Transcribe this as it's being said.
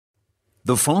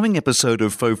The following episode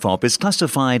of FOFOP is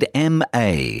classified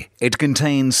MA. It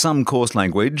contains some coarse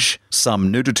language, some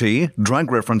nudity,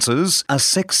 drug references, a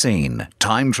sex scene,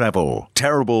 time travel,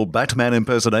 terrible Batman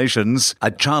impersonations, a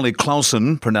Charlie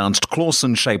Clausen, pronounced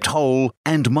Clausen-shaped hole,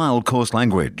 and mild coarse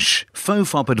language.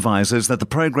 FOFOP advises that the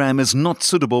program is not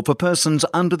suitable for persons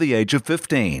under the age of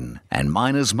 15, and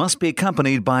minors must be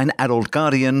accompanied by an adult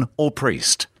guardian or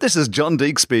priest. This is John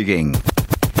Deek speaking.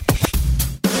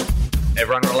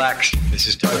 Everyone relax. This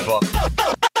is FOFOP.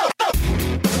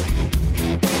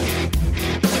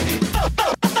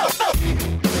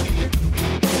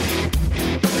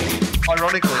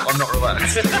 Ironically, I'm not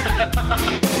relaxed.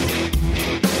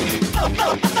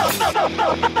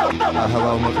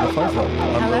 Hello and welcome to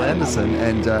FOFOP. I'm Will Anderson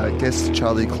and guest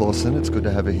Charlie Clausen. It's good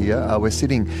to have her here. We're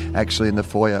sitting actually in the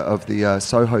foyer of the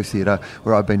Soho Theatre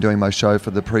where I've been doing my show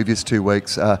for the previous 2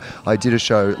 weeks. I did a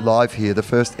show live here, the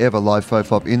first ever live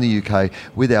FOFOP in the UK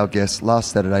with our guest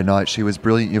last Saturday night. She was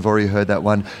brilliant. You've already heard that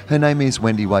one. Her name is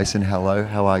Wendy Wason. Hello,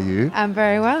 how are you? I'm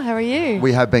very well. How are you?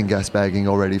 We have been gasbagging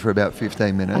already for about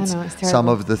 15 minutes. I know, it's terrible. Some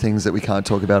of the things that we can't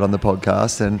talk about on the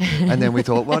podcast and then we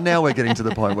thought, well, now we're getting to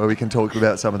the point where we can talk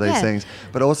about some of these things.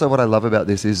 But also what I love about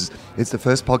this is it's the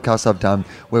first podcast I've done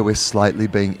where we're slightly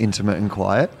being intimate and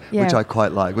quiet, which I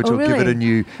quite like, which will give it a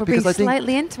new... We're being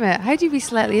slightly intimate. How do you be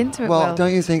slightly intimate, Well,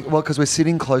 don't you think... Well, because we're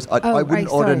sitting close. I wouldn't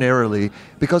ordinarily...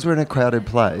 Because we're in a crowded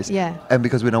place and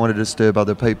because we don't want to disturb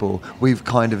other people, we've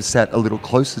kind of sat a little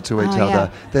closer to each other.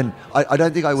 Then I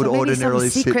don't think I would ordinarily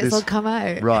sit this... secrets will come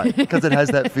out. Right, because it has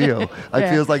that feel. It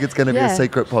feels like it's going to be a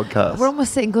secret podcast. We're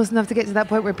almost sitting close enough to get to that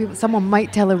point where someone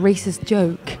might tell a racist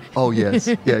joke. Oh, yes.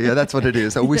 Yeah, that's what it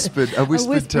is. A whispered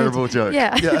terrible joke.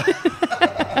 Yeah.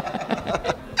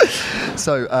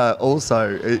 So,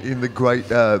 also, in the great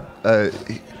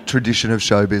tradition of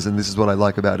showbiz, and this is what I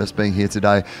like about us being here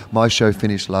today, my show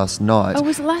finished last night. Oh,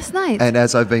 was it last night? And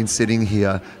as I've been sitting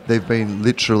here, they've been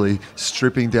literally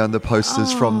stripping down the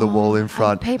posters from the wall in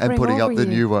front and putting up the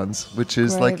new ones, which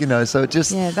is so it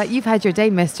just... Yeah, that you've had your day,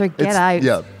 mister. Get out.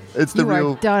 Yeah. It's the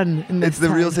real done. It's the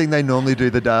real thing they normally do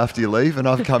the day after you leave, and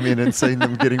I've come in and seen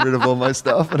them getting rid of all my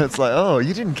stuff, and it's like, oh,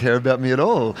 you didn't care about me at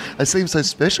all. I seemed so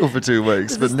special for 2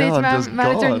 weeks, but now I'm just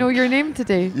manager gone. Know your name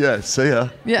today? Yeah, see ya.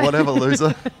 Yeah. Whatever,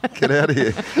 loser. Get out of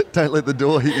here. Don't let the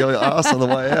door hit your ass on the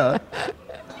way out.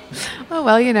 Oh,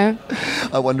 well, you know.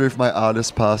 I wonder if my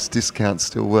artist pass discount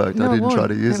still worked. No, I didn't try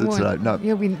to use it today. No.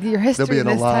 Your history There'll be an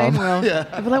this alarm. time will.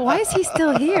 They'll be like, why is he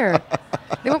still here?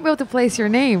 They won't be able to place your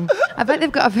name. I bet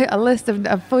they've got a list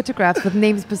of photographs with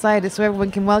names beside it so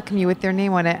everyone can welcome you with their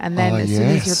name on it, and then as soon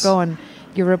as you're gone,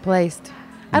 you're replaced.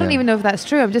 I don't even know if that's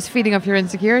true. I'm just feeding off your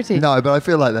insecurity. No, but I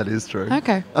feel like that is true.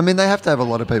 Okay. I mean, they have to have a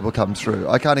lot of people come through.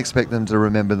 I can't expect them to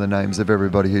remember the names of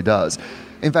everybody who does.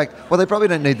 In fact, they probably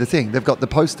don't need the thing. They've got the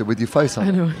poster with your face on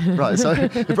it. Right, so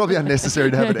it's probably unnecessary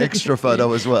to have an extra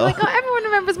photo as well. Like, oh, everyone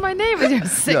remembers my name with your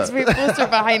 6-foot poster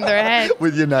behind their head.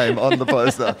 With your name on the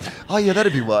poster. Oh, yeah,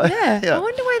 that'd be why. Yeah. I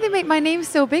wonder why they make my name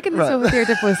so big in the Soho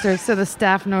Theatre poster so the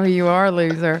staff know who you are,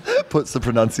 loser. Puts the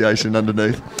pronunciation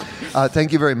underneath.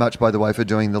 Thank you very much, by the way, for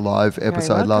doing the live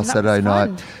episode last Saturday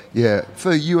night. Yeah,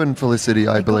 for you and Felicity,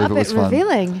 I believe it was fun.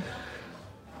 Revealing.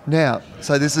 Now,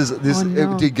 so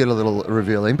it did get a little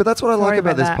revealing, but that's what I like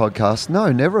about this podcast.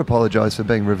 No, never apologise for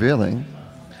being revealing.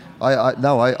 I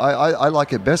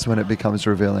like it best when it becomes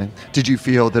revealing. Did you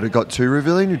feel that it got too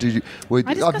revealing, or did you?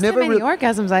 I discussed how many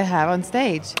orgasms I have on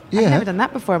stage. Yeah. I've never done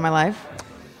that before in my life.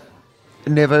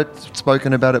 Never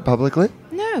spoken about it publicly?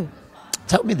 No.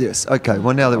 Tell me this. Okay,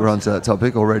 well, now that we're onto that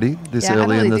topic already,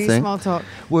 early in the thing. Small talk.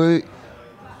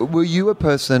 Were you a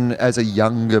person as a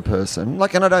younger person?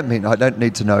 Like, and I don't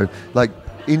need to know. Like,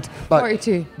 but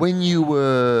 42. When you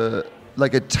were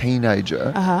like a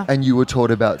teenager and you were taught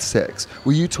about sex,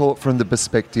 were you taught from the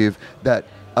perspective that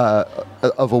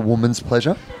of a woman's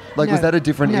pleasure? Like, was that a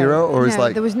different era, or is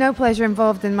like there was no pleasure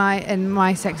involved in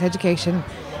my sex education.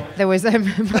 There was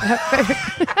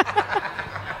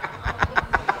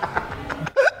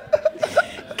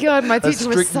God, my teacher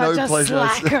was such a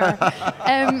slacker.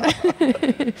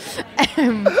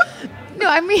 No,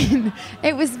 I mean,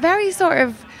 it was very sort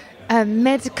of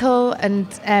medical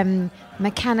and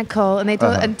mechanical, and they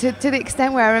told, and to the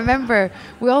extent where I remember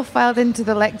we all filed into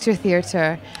the lecture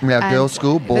theatre. We have girls'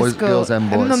 school, girls and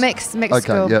boys. No, mixed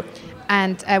school. Yep.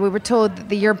 And we were told that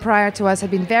the year prior to us had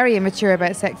been very immature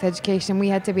about sex education. We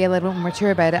had to be a little more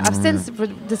mature about it. I've since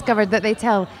discovered that they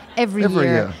tell every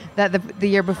year that the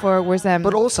year before was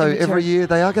but also immature. every year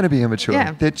they are going to be immature.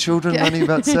 Yeah. They're children learning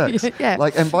about sex.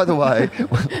 Like, and by the way,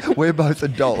 we're both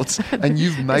adults and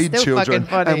you've made children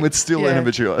and we're still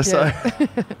immature. So I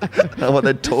don't know what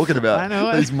they're talking about. I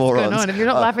know these morons. Going on. If you're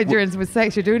not laughing during with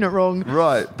sex, you're doing it wrong.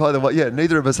 Right. By the way,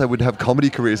 neither of us would have comedy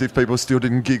careers if people still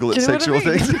didn't giggle at sexual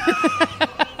things.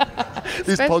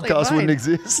 This podcast wouldn't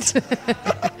exist.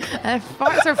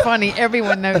 Farts are funny.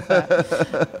 Everyone knows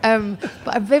that.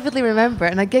 But I vividly remember,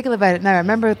 and I giggle about it now. I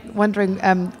remember wondering,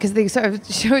 because they sort of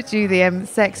showed you the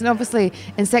sex, and obviously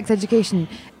in sex education,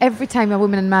 every time a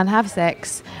woman and man have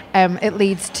sex, it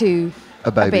leads to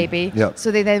a baby. Yep. So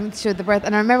they then showed the birth.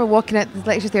 And I remember walking at the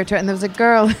lecture theatre and there was a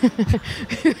girl.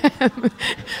 I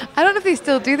don't know if they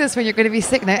still do this when you're going to be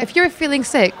sick now. If you're feeling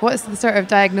sick, what's the sort of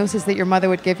diagnosis that your mother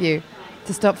would give you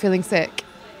to stop feeling sick?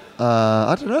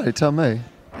 I don't know. Tell me.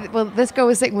 Well, this girl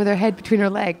was sitting with her head between her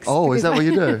legs. Oh, is that what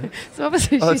you do? So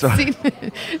obviously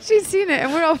she's seen it,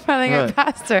 and we're all filing it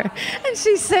past her, and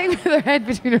she's sitting with her head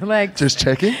between her legs. Just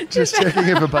checking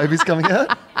if a baby's coming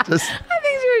out. I think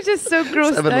she was just so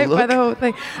grossed out by the whole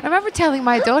thing. I remember telling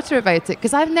my daughter about it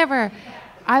because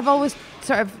I've always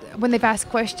sort of, when they've asked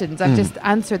questions, I've just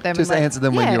answered them. Just answer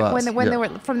them when you ask. When they were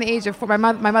from the age of 4.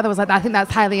 My mother was like, I think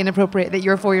that's highly inappropriate that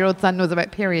your 4-year-old son knows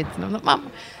about periods. And I'm like,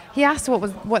 Mum, he asked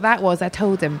what that was. I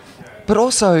told him. But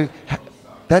also,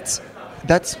 that's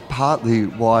partly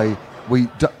why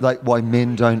why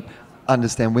men don't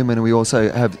understand women, and we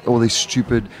also have all these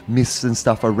stupid myths and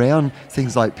stuff around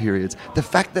things like periods. The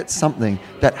fact that something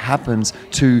that happens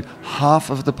to half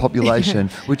of the population,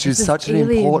 which is such an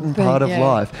important part of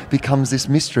life, becomes this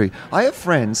mystery. I have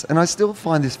friends, and I still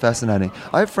find this fascinating.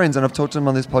 I have friends, and I've talked to them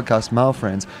on this podcast, male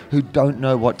friends, who don't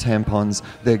know what tampons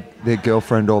their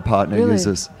girlfriend or partner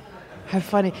uses. How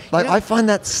funny. Like, I find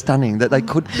that stunning that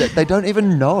they don't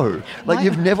even know. Like,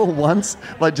 you've never once,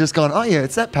 just gone, oh yeah,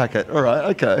 it's that packet. All right,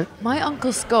 okay. My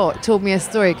Uncle Scott told me a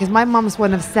story, because my mum's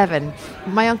one of 7.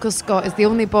 My Uncle Scott is the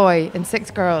only boy and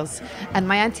 6 girls. And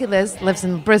my Auntie Liz lives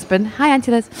in Brisbane. Hi,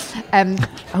 Auntie Liz. I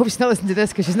hope she's not listening to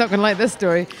this, because she's not going to like this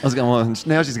story. I was going, well,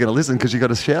 now she's going to listen, because you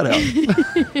got a shout out.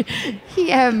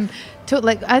 He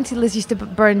Auntie Liz used to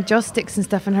burn joss sticks and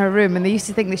stuff in her room, and they used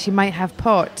to think that she might have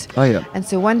pot. Oh yeah. And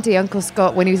so one day Uncle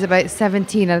Scott, when he was about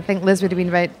 17, I think Liz would have been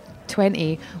about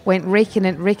 20, went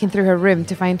raking through her room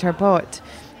to find her pot,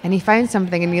 and he found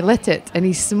something and he lit it and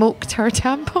he smoked her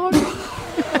tampon.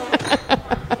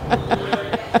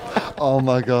 Oh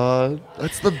my God,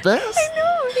 that's the best.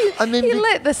 I know. He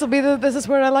lit. This is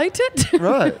where I light it.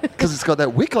 Right, because it's got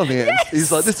that wick on the end. Yes.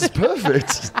 He's like, this is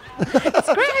perfect.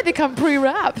 It's great how they come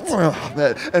pre-wrapped. Oh,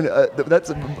 man. And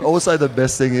that's also the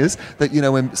best thing is that,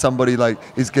 when somebody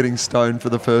is getting stoned for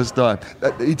the first time,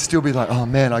 he'd still be like, oh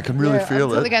man, I can really feel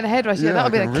until it. they get a head rush. Yeah,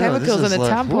 that'll be the chemicals in a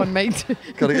tampon, mate.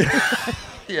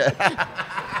 Yeah.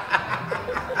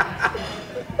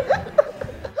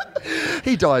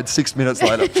 He died 6 minutes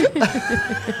later.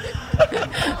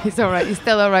 He's all right. He's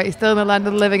still all right. He's still in the land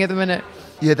of the living at the minute.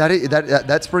 Yeah,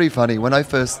 that's pretty funny. When I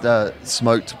first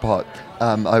smoked pot,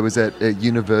 I was at a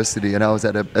university, and I was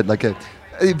at a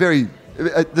very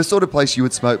the sort of place you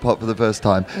would smoke pot for the first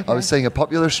time. Okay. I was seeing a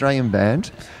popular Australian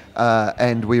band.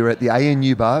 And we were at the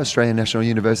ANU bar, Australian National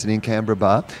University in Canberra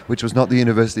bar, which was not the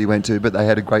university you went to, but they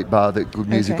had a great bar that good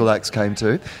musical acts came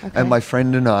to. Okay. And my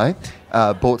friend and I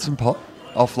bought some pot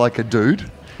off a dude.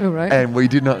 Oh, right. And we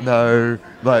did not know,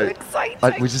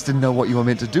 exciting. we just didn't know what you were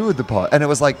meant to do with the pot. And it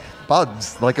was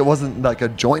buds, it wasn't a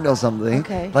joint or something.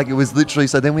 Okay. It was literally,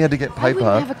 so then we had to get paper.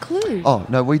 I wouldn't have a clue. Oh,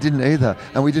 no, we didn't either.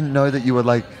 And we didn't know that you were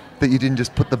that you didn't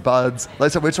just put the buds.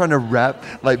 So we're trying to wrap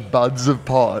buds of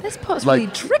pot. This pot's really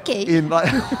tricky.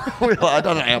 I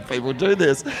don't know how people do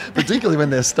this, particularly when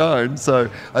they're stoned. So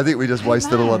I think we just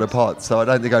wasted a lot of pot. So I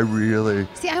don't think I really.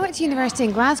 See, I went to university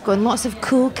in Glasgow, and lots of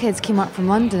cool kids came up from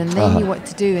London, and they knew what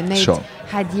to do, and they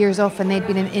had years off, and they'd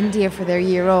been in India for their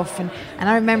year off, and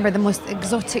I remember the most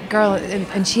exotic girl,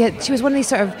 and she was one of these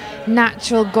sort of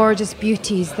natural, gorgeous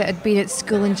beauties that had been at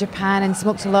school in Japan and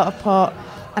smoked a lot of pot.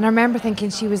 And I remember thinking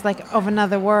she was of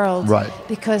another world. Right.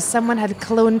 Because someone had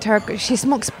cloned her. She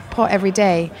smokes pot every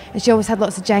day. And she always had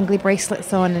lots of jangly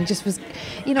bracelets on and just was,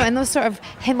 and those sort of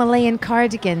Himalayan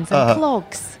cardigans and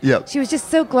clogs. Yeah. She was just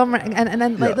so glamorous. And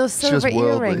then those silver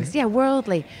earrings. Yeah,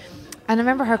 worldly. And I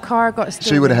remember her car got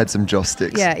stolen. She would have had some joss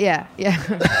sticks. Yeah.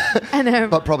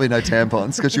 And, but probably no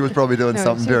tampons, because she was probably doing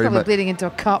something very much. Bleeding into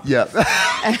a cup. Yeah.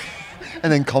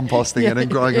 And then composting it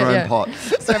and growing her own pot.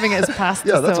 Serving it as pasta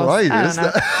Yeah, that's sauce. what I use.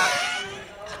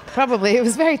 Probably. It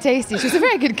was very tasty. She was a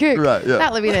very good cook. Right, yeah.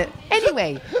 That'll be it.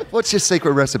 Anyway. What's your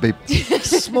secret recipe?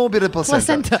 Small bit of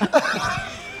placenta.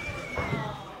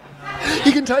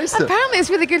 You can taste it. Apparently it's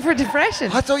really good for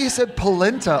depression. I thought you said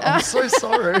polenta. I'm so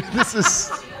sorry. This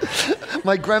is...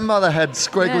 My grandmother had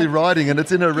scraggly writing and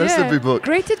it's in her recipe book.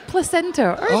 Grated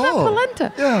placenta. Or is that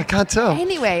polenta? Yeah, I can't tell.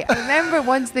 Anyway, I remember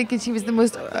once thinking she was the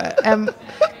most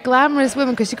glamorous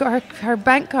woman because she got her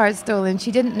bank card stolen.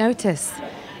 She didn't notice.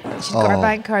 She got her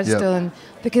bank card stolen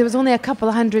because there was only a couple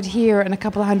of hundred here and a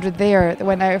couple of hundred there that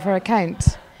went out of her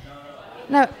account.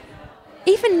 Now,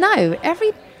 even now,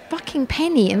 every fucking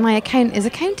penny in my account is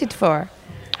accounted for.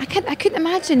 I couldn't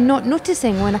imagine not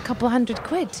noticing when a couple of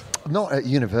 £100. Not at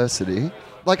university.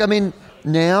 Like, I mean,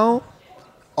 now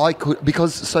I could,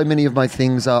 because so many of my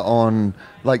things are on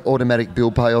like automatic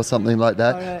bill pay or something like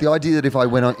that. Right. The idea that if I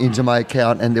went into my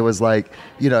account and there was like,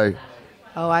 you know,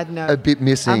 I'd know. a bit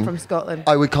missing. I'm from Scotland.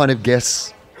 I would kind of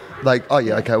guess like, oh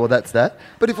yeah, okay, well that's that.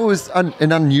 But if it was an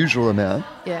unusual amount.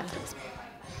 Yeah.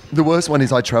 The worst one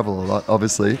is I travel a lot,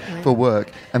 obviously, for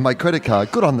work. And my credit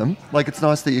card, good on them. Like, it's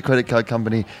nice that your credit card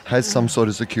company has some sort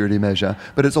of security measure.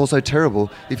 But it's also terrible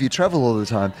if you travel all the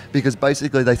time because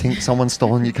basically they think someone's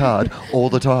stolen your card all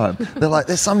the time. They're like,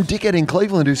 there's some dickhead in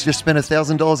Cleveland who's just spent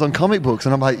 $1,000 on comic books.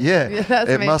 And I'm like,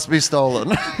 it must be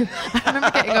stolen. I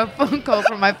remember getting a phone call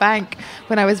from my bank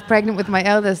when I was pregnant with my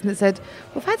eldest and it said,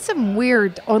 we've had some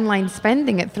weird online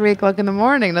spending at 3 o'clock in the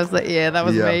morning. And I was like, yeah, that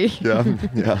was me.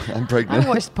 Yeah, I'm pregnant. I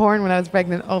watched porn when I was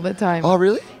pregnant all the time. Oh,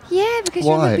 really? Yeah, because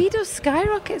Why? your libido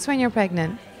skyrockets when you're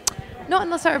pregnant. Not in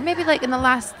the sort of, maybe like in the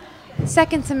last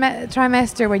second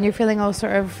trimester when you're feeling all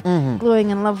sort of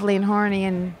glowing and lovely and horny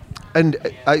and... And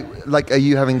are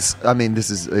you having, I mean,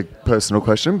 this is a personal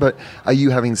question, but are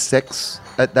you having sex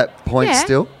at point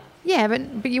still? Yeah,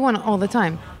 but you want it all the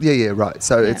time. Yeah, right.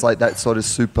 So it's like that sort of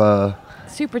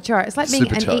supercharged. It's like being an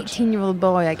 18-year-old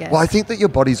boy, I guess. Well, I think that your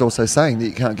body's also saying that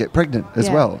you can't get pregnant as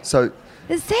well. So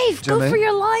it's safe. Go for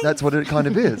your life. That's what it kind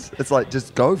of is. It's like,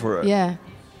 just go for it. Yeah.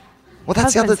 Well,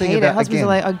 that's the other thing about, husbands are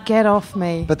like, oh, get off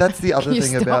me. But that's the other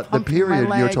thing about the period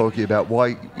you're talking about.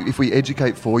 Why, if we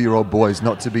educate 4-year-old boys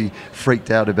not to be freaked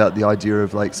out about the idea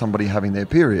of like somebody having their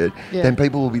period, then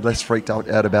people will be less freaked out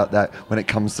about that when it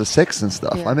comes to sex and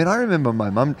stuff. Yeah. I mean, I remember my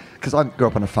mum, because I grew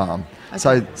up on a farm. Okay.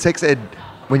 So sex ed,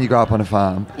 when you grow up on a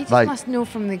farm, you just must know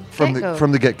from the get-go.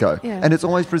 From the get-go. Yeah. And it's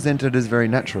always presented as very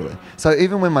naturally. So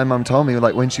even when my mum told me,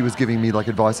 like when she was giving me like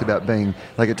advice about being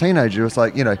like a teenager, it was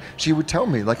like, you know, she would tell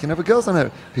me like, you know, if a girl's on her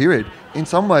period, in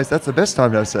some ways that's the best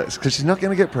time to have sex because she's not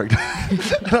going to get pregnant.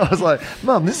 And I was like,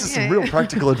 Mum, this is some real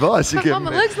practical advice you're giving me.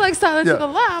 Mum, it looks like Silence of the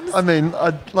Lambs. I mean,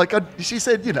 she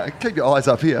said, you know, keep your eyes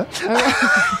up here.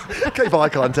 Keep eye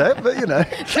contact, but you know.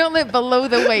 Don't look below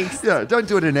the waist. Yeah, don't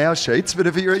do it in our sheets, but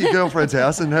if you're at your girlfriend's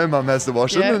house and her mum has to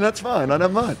wash them, then that's fine. I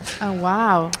don't mind. Oh,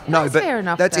 wow. No, that's but fair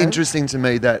enough, that's though. interesting to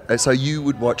me that, so you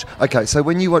would watch, okay, so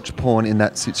when you watch porn in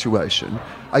that situation,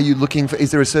 are you looking for,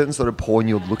 is there a certain sort of porn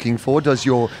you're looking for? Does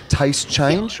your taste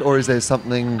change or is there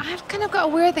something? I've kind of got a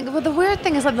weird thing. Well, the weird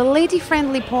thing is like the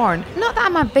lady-friendly porn. Not that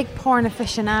I'm a big porn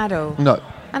aficionado. No.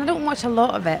 And I don't watch a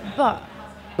lot of it, but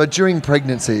during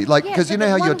pregnancy, like, because you know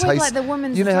how your taste, like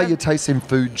how your taste in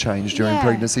food change during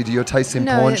pregnancy. Do your taste in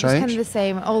porn change? No, it's kind of the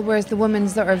same. Whereas the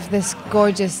woman's sort of this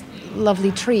gorgeous,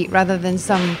 lovely treat, rather than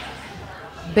some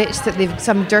bitch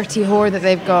some dirty whore that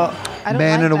they've got. I don't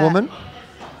Man like and that. a woman.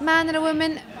 Man and a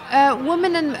woman.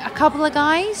 Woman and a couple of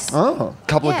guys. Oh, a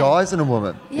couple of guys and a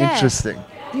woman. Yeah. Interesting.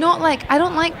 Not like, I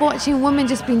don't like watching women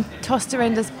just being tossed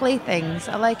around as playthings.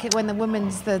 I like it when the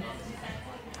woman's the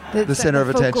center of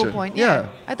attention. Point. Yeah.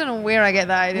 I don't know where I get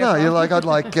that idea No, from. you're like, I'd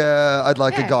like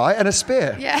a guy and a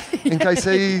spare. Yeah. In case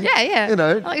he, you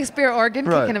know. I like a spare organ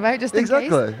kicking about just in case.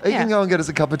 Exactly. He can go and get us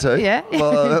a cup of tea. Yeah.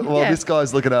 While this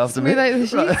guy's looking after me. Smooth out the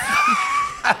sheets.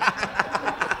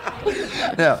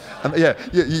 Now,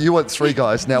 you want 3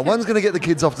 guys. Now, one's going to get the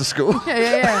kids off to school.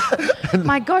 Yeah.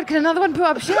 My God, can another one put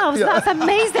up shelves? Yeah. That's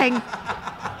amazing.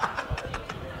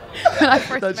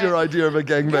 That's your idea of a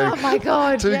gangbang. Oh my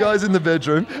God. 2 guys in the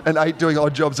bedroom and 8 doing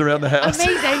odd jobs around the house.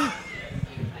 Amazing.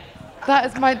 That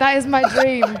is my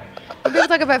dream. When people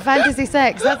talk about fantasy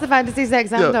sex, that's the fantasy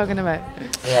sex I'm talking about.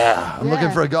 Yeah. I'm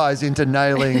looking for a guy who's into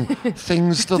nailing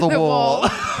things to the wall.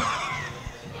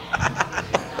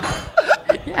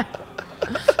 Yeah.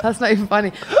 That's not even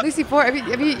funny. Lucy Porter,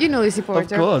 you know Lucy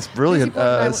Porter? Of course, brilliant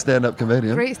stand-up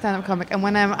comedian. Great stand-up comic. And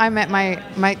when I met my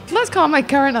let's call him my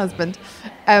current husband,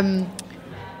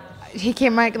 he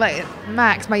came like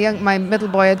Max, my middle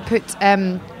boy, had put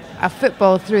a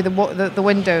football through the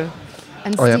window,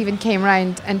 And Stephen came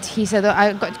round and he said,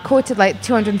 I got quoted like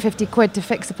 250 quid to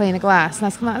fix a pane of glass. And I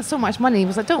said, that's so much money. He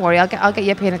was like, don't worry, I'll get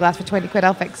you a pane of glass for 20 quid,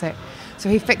 I'll fix it. So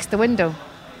he fixed the window.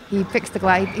 He fixed the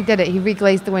glass, he did it, he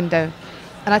reglazed the window.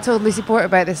 And I told Lucy Porter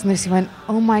about this and Lucy went,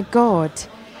 oh my God,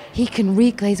 he can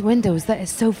reglaze windows, that is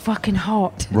so fucking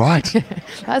hot. Right.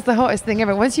 That's the hottest thing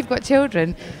ever. Once you've got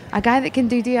children, a guy that can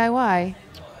do DIY.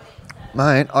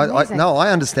 Mate, I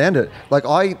understand it. Like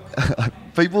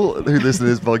people who listen to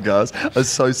this podcast are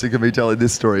so sick of me telling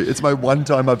this story. It's my one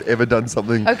time I've ever done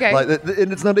something like that,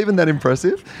 and it's not even that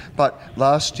impressive. But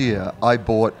last year I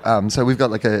bought. So we've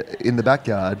got like in the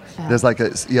backyard. There's like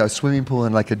a swimming pool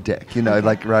and like a deck.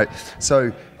 Like right.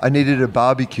 So I needed a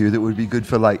barbecue that would be good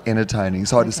for like entertaining.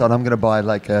 So I decided I'm going to buy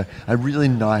like a really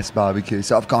nice barbecue.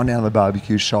 So I've gone down to the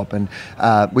barbecue shop and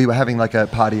we were having like a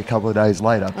party a couple of days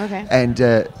later. Okay. And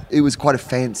it was quite a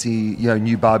fancy,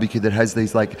 new barbecue that has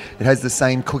these like, it has the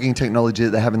same cooking technology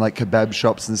that they have in like kebab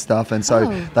shops and stuff. And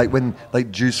so like when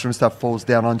like juice from stuff falls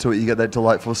down onto it, you get that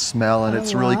delightful smell and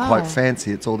it's really quite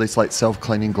fancy. It's all this like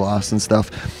self-cleaning glass and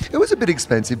stuff. It was a bit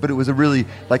expensive, but it was a really,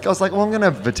 like I was like, well, I'm going to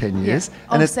have it for 10 years.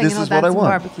 And this is what I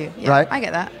want. Yeah, right? I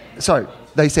get that. So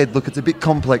they said, look, it's a bit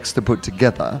complex to put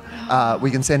together.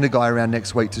 We can send a guy around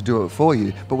next week to do it for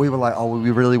you. But we were like, oh, well,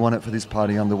 we really want it for this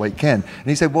party on the weekend. And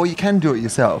he said, well, you can do it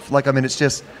yourself. Like, I mean, it's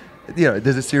just,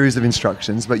 there's a series of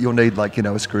instructions, but you'll need like,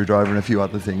 a screwdriver and a few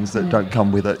other things that don't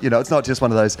come with it. It's not just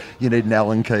one of those, you need an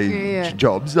Allen key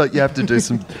jobs. Like, you have to do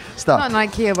some stuff. Not an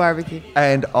IKEA barbecue.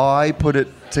 And I put it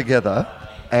together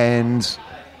and...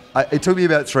 it took me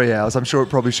about 3 hours. I'm sure it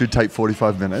probably should take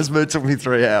 45 minutes, but it took me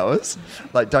 3 hours.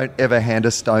 Like, don't ever hand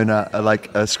a stoner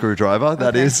a screwdriver.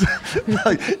 That is,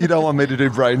 like, you don't want me to do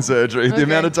brain surgery. The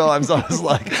amount of times I was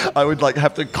like, I would like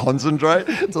have to concentrate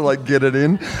to like get it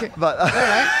in. But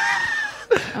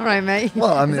all right, mate.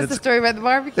 Well, I mean, is this the story about the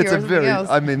barbecue? It's or something else?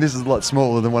 I mean, this is a lot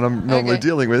smaller than what I'm normally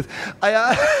dealing with.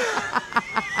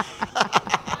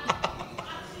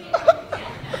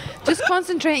 Just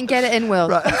concentrate and get it in, Will.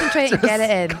 Right. Concentrate and get it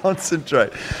in.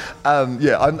 Concentrate.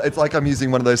 It's like I'm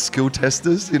using one of those skill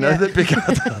testers, that pick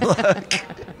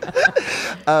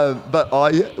up but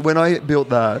when I built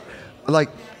that, like,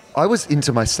 I was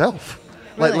into myself.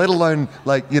 Like, let alone,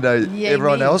 like,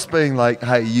 everyone else being like,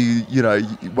 hey,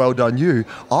 well done, you.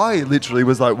 I literally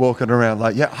was, like, walking around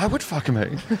like, yeah, I would fuck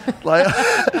me. Like,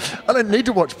 I don't need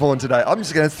to watch porn today. I'm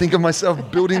just going to think of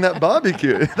myself building that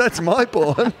barbecue. That's my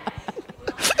porn.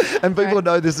 And people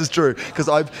know this is true because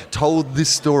I've told this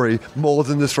story more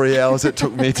than the 3 hours it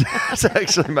took me to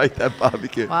actually make that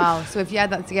barbecue. Wow. So if you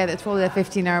add that together, it's probably a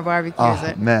 15-hour barbecue, is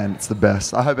it? Man, it's the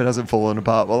best. I hope it hasn't fallen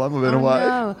apart while I'm away.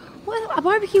 No. What, a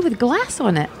barbecue with glass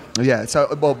on it? Yeah.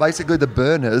 So, basically the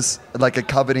burners like are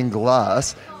covered in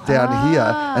glass down here,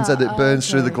 and so that burns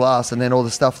through the glass, and then all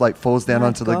the stuff like falls down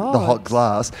onto the hot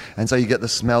glass, and so you get the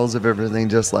smells of everything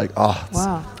just like,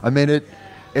 wow. I mean,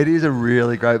 it is a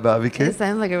really great barbecue. It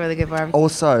sounds like a really good barbecue.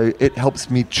 Also, it helps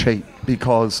me cheat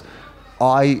because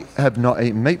I have not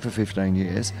eaten meat for 15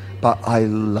 years, but I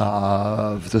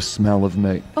love the smell of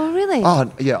meat. Oh, really? Oh,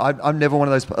 yeah. I'm never one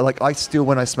of those. Like, I still,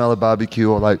 when I smell a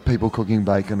barbecue or like people cooking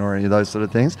bacon or any of those sort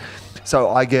of things,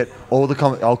 so I get all the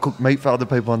I'll cook meat for other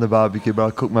people on the barbecue, but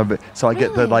I cook my so I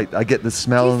get the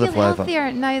smell and the flavour. Do you feel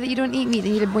healthier now that you don't eat meat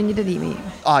than you did when you did eat meat?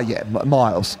 Yeah,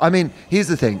 miles. I mean, here's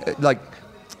the thing, like,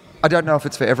 I don't know if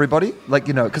it's for everybody, like,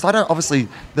 because I don't, obviously,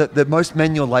 the most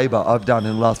manual labour I've done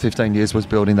in the last 15 years was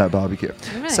building that barbecue.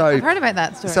 Really? So I've heard about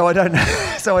that story.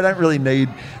 So I don't really need,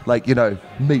 like,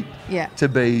 meat to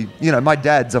be, my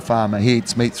dad's a farmer. He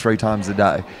eats meat 3 times a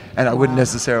day. And I wouldn't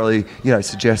necessarily,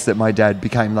 suggest that my dad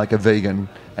became like a vegan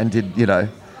and did, And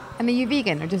are you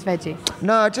vegan or just veggie?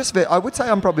 No, just I would say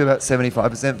I'm probably about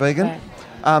 75% vegan. Right.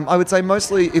 I would say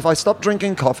mostly if I stopped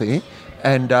drinking coffee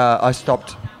and I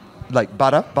stopped... like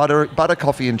butter,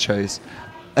 coffee and cheese,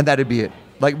 and that'd be it.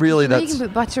 Like, really, you can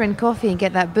put butter in coffee and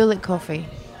get that bullet coffee.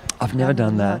 I've never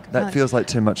done that. That feels like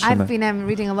too much to me. I've been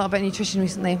reading a lot about nutrition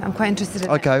recently. I'm quite interested in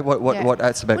it. Okay, what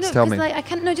aspects? Tell me. Like, I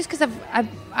can't just because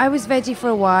I was veggie for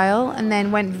a while and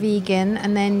then went vegan,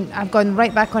 and then I've gone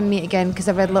right back on meat again because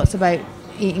I've read lots about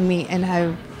eating meat and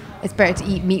how it's better to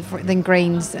eat meat than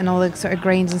grains, and all the sort of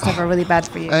grains and stuff are really bad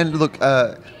for you. And look,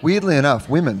 weirdly enough,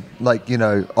 women, like,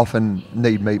 often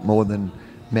need meat more than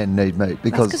men need meat.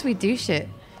 Because we do shit.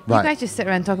 You guys just sit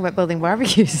around talking about building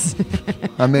barbecues.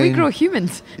 I mean... we grow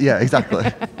humans. Yeah, exactly.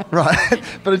 Right.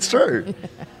 But it's true.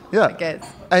 Yeah. I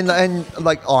guess. And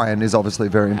like, iron is obviously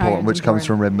very important, which comes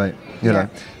from red meat, you know.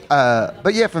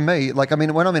 But yeah, for me, like, I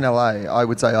mean, when I'm in LA, I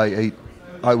would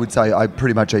say I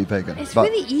pretty much eat vegan. It's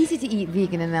really easy to eat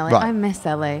vegan in LA. Right. I miss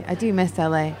LA. I do miss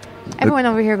LA. Everyone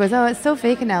over here goes, oh, it's so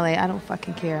fake in LA. I don't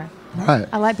fucking care. Right.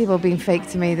 I like people being fake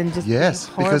to me than just Yes,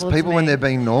 being because horrible people to when me. they're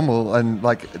being normal and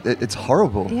like it's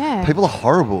horrible. Yeah. People are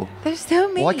horrible. They're so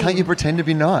mean. Why can't you pretend to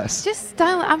be nice? Just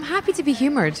style. I'm happy to be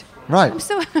humoured. Right. I'm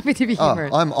so happy to be Oh,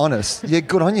 humoured. I'm honest. Yeah,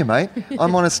 good on you, mate.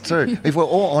 I'm honest too. If we're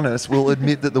all honest, we'll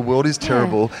admit that the world is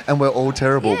terrible and we're all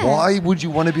terrible. Yeah. Why would you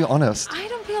want to be honest? I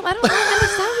don't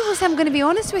understand people say I'm going to be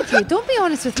honest with you. Don't be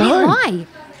honest with me. Don't. Lie.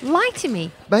 Lie to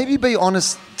me. Maybe be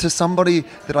honest to somebody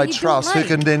that I You don't trust who like.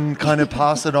 can then kind of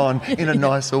pass it on in a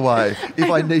nicer way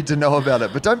if I need to know about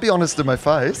it. But don't be honest to my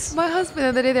face. My husband the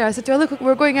other day there, I said, do I look,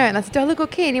 we're going out, and I said, do I look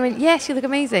okay? And he went, yes, you look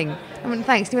amazing. I went,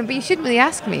 thanks. He went, but you shouldn't really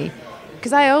ask me,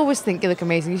 because I always think you look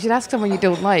amazing. You should ask someone you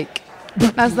don't like.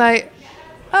 And I was like,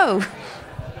 oh.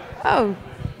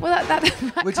 Well, that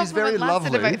Which is very compliment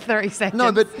lasted lovely. about 30 seconds.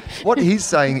 No, but what he's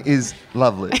saying is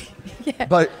lovely. Yeah.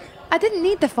 But I didn't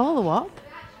need the follow-up.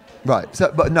 right,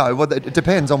 so but no, well, it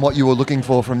depends on what you were looking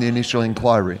for from the initial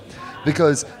inquiry,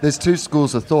 because there's two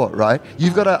schools of thought, right?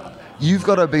 You've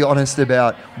got to be honest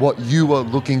about what you were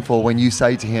looking for when you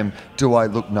say to him, "Do I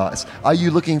look nice?" Are you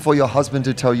looking for your husband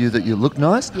to tell you that you look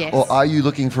nice, Yes. or are you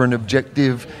looking for an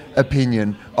objective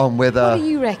opinion on whether? What do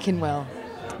you reckon, Will?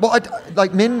 Well,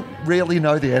 like men rarely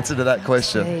know the answer to that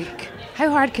question. Like, how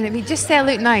hard can it be? Just say I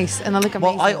look nice and I look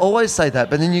amazing. Well, I always say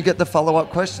that, but then you get the follow-up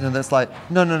question, and it's like,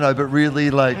 no, but really,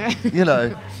 like,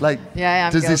 like, Yeah, I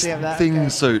am does this guilty of that, thing okay.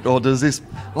 suit, or does this,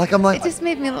 like, I'm like, It just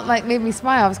made me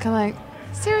smile. I was kind of like,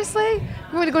 seriously?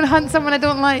 You want to go and hunt someone I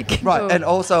don't like? right, No. and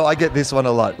also I get this one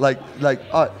a lot, like,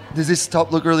 oh, does this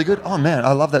top look really good? Oh man,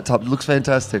 I love that top. It looks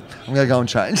fantastic. I'm gonna go and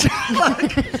change.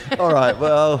 All right,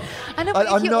 well, I know, but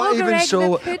if I'm you not even over-egg the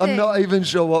sure. I'm pudding- not even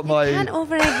sure what You can't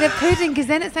over-egg the pudding, because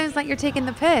then it sounds like you're taking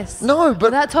the piss. No, but-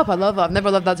 Well, that top, I love it. I've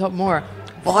never loved that top more.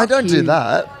 Well, I don't do you.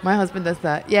 that. My husband does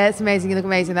that. Yeah, it's amazing. You look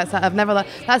amazing. That's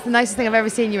the nicest thing I've ever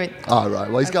seen you in. Oh right,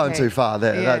 well he's going Okay. too far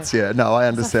there. Yeah. No, I It's a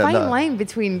understand fine that. line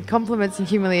between compliments and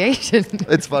humiliation.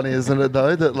 It's funny, isn't it,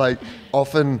 though, that like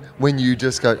often when you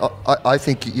just go, oh, I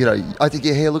think I think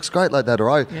your hair looks great like that, or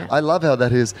I love how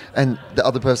that is, and the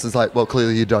other person's like, well,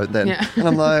 clearly you don't then. Yeah. And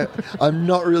I'm like, I'm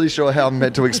not really sure how I'm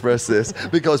meant to express this,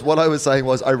 because what I was saying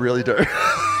was I really do.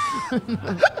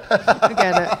 I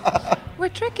get it. We're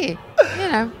tricky,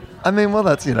 I mean, well,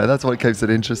 that's what keeps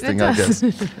it interesting, It I does.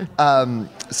 guess.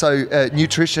 So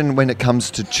nutrition when it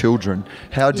comes to children,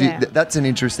 how do you? That's an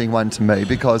interesting one to me,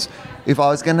 because if I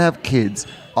was going to have kids,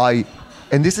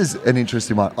 and this is an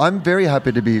interesting one. I'm very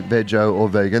happy to be veggie or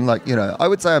vegan. Like, I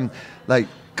would say I'm like,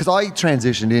 because I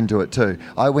transitioned into it too.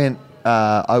 I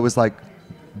was like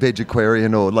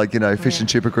vegetarian, or like, fish and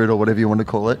hypocrite, or whatever you want to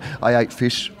call it. I ate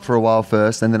fish for a while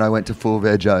first, and then I went to full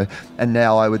veggie, and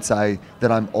now I would say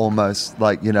that I'm almost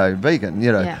like, vegan,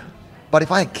 Yeah. But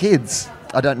if I had kids,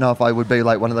 I don't know if I would be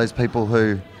like one of those people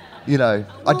who,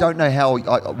 I don't know how,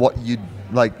 what you'd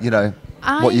like,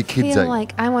 what your kids I feel eat.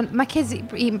 like I want my kids eat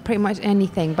pretty much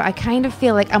anything, but I kind of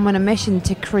feel like I'm on a mission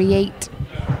to create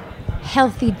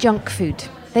healthy junk food.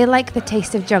 They like the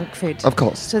taste of junk food. Of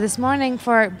course. So this morning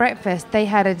for breakfast, they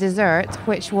had a dessert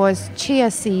which was chia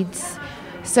seeds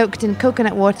soaked in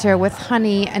coconut water with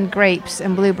honey and grapes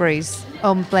and blueberries,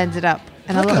 all blended up,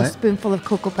 and a little Okay. spoonful of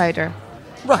cocoa powder.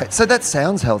 Right, so that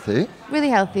sounds healthy. Really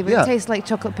healthy, but Yeah. it tastes like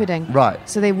chocolate pudding. Right.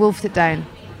 So they wolfed it down.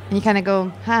 And you kind of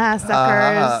go, ha,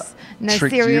 suckers. No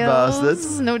tricked you cereals,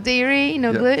 bastards. no dairy,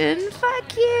 no Yeah. gluten.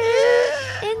 Fuck you.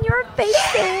 In your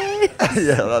faces.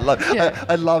 Yeah, Yeah.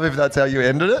 I love if that's how you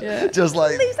ended it. Yeah. Just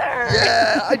like, Loser.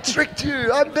 yeah, I tricked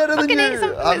you. I'm better than Fucking you. eat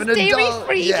something I'm that's an dairy adult.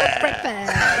 free Yeah. for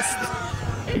breakfast.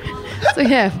 So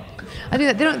yeah, I do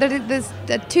that. They don't. There's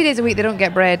 2 days a week they don't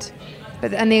get bread,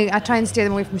 I try and steer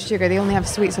them away from sugar. They only have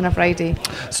sweets on a Friday.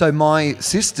 So my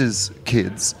sister's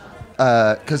kids,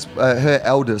 because her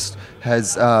eldest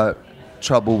has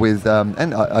trouble with,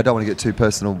 and I don't want to get too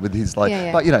personal with his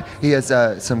Yeah. but he has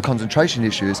some concentration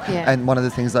issues, Yeah. and one of the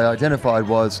things they identified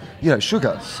was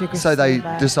sugar. Sugar's So they so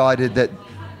bad. decided that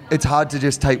it's hard to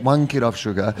just take one kid off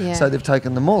sugar, Yeah. so they've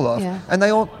taken them all off, Yeah. and they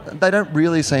don't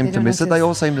really seem They to don't miss it. They notice.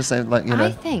 all seem to seem like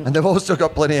I think- and they've all still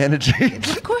got plenty of energy.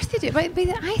 Of course they do, but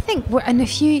I think in a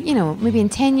few, maybe in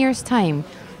 10 years' time,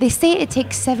 they say it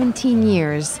takes 17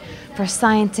 years for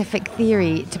scientific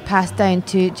theory to pass down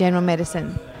to general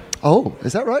medicine. Oh,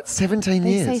 is that right? 17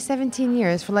 They years. say 17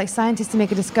 years for scientists to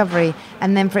make a discovery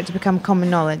and then for it to become common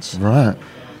knowledge. Right.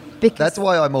 Because That's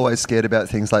why I'm always scared about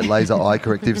things like laser eye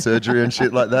corrective surgery and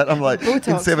shit like that. I'm like, in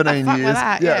Botox, 17 I fuck with years.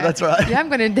 that, yeah, that's right. Yeah, I'm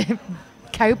going to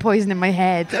cow poison in my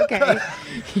head. Okay.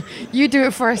 You do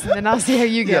it first and then I'll see how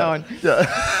you get on. Yeah.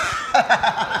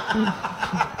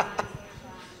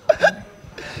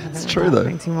 It's true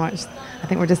though. Too much. I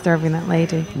think we're disturbing that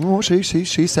lady. Oh, she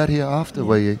sat here after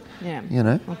you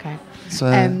know. Okay. So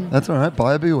that's all right.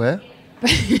 Buyer beware.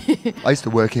 I used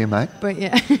to work here, mate. But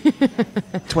yeah.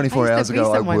 24 hours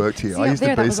ago, I worked here. I used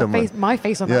to be someone. My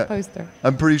face on that poster.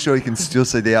 I'm pretty sure you can still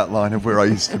see the outline of where I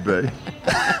used to be.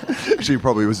 She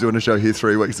probably was doing a show here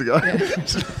 3 weeks ago. Yeah.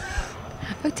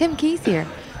 Oh, Tim Key's here.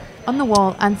 On the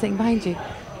wall and sitting behind you.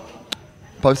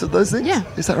 Posted those things? Yeah.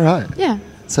 Is that right? Yeah.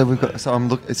 So we've got. So I'm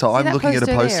looking at a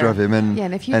poster of him, and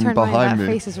if you turn behind that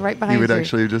me, face is right behind you would you.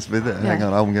 actually just be there. Yeah. Hang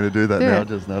on, I'm going to do that now. It.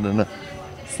 Just no.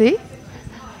 See?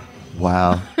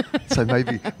 Wow. So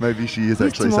maybe she is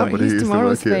actually somebody who used to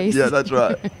work here. Yeah, that's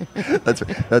right.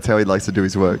 That's how he likes to do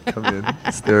his work. Come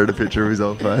in, stare at a picture of his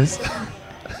old face.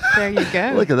 There you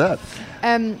go. Look at that.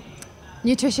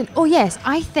 Nutrition. Oh yes,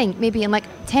 I think maybe in like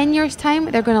 10 years' time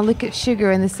they're going to look at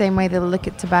sugar in the same way they'll look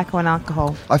at tobacco and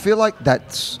alcohol. I feel like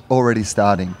that's already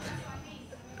starting.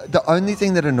 The only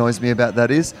thing that annoys me about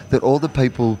that is that all the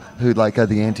people who like are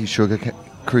the anti-sugar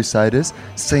crusaders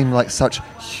seem like such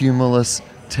humorless,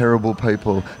 terrible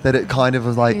people that it kind of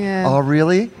was like, oh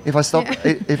really? If I stop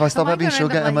having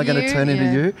sugar, am I going to turn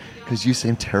into you? Because you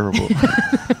seem terrible.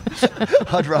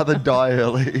 I'd rather die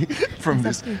early from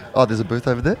this. Oh, there's a booth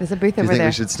over there. There's a booth over there. Do you think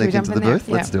we should sneak into the booth?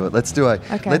 Let's do it.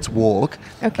 Let's walk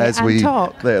as we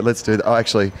talk. Yeah, let's do that. Oh,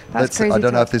 actually, I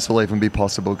don't know if this will even be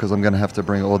possible because I'm going to have to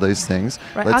bring all these things.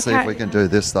 Right, let's see if we can do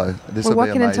this though. This will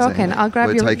be amazing. We're walking and talking. I'll grab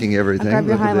We're taking everything. I'll grab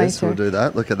your Look at this. highlighter. We'll do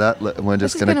that. Look at that. We're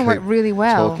just going to keep really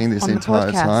well talking this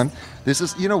entire time. This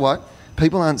is, you know what?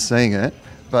 People aren't seeing it,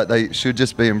 but they should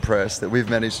just be impressed that we've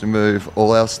managed to move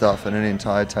all our stuff and an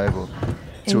entire table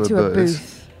to a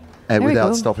booth. And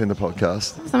without stopping the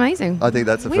podcast. That's amazing. I think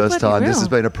that's the first time. This has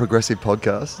been a progressive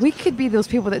podcast. We could be those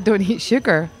people that don't eat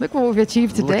sugar. Look what we've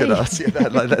achieved today. Look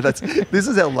at us. Yeah, this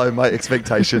is how low my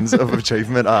expectations of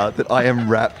achievement are, that I am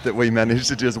rapt that we managed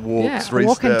to just walk 3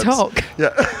 walk steps. And talk.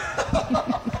 Yeah.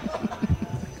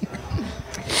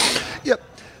 Yep.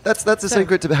 That's the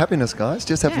secret to happiness, guys.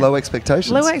 Just have low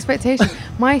expectations. Low expectations.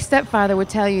 My stepfather would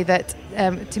tell you that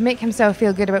to make himself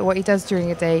feel good about what he does during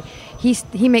a day,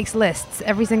 he makes lists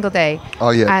every single day.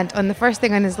 Oh, yeah. And on the first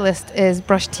thing on his list is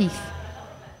brush teeth.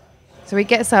 So he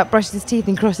gets up, brushes his teeth,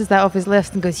 and crosses that off his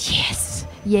list and goes, yes,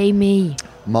 yay me.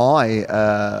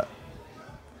 I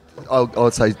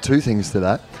would say 2 things to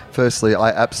that. Firstly,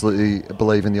 I absolutely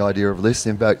believe in the idea of lists.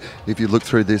 In fact, if you look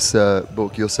through this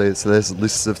book, you'll see there's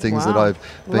lists of things that I've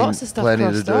been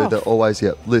planning to do. They're always,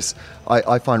 lists.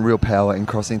 I find real power in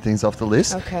crossing things off the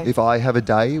list. Okay. If I have a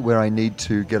day where I need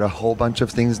to get a whole bunch of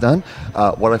things done,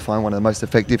 what I find one of the most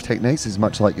effective techniques is,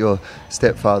 much like your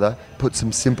stepfather, put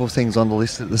some simple things on the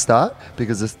list at the start,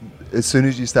 because as soon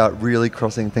as you start really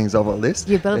crossing things off a list,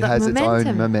 it has its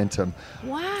own momentum.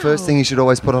 Wow. First thing you should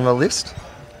always put on a list,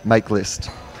 make list.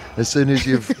 As soon as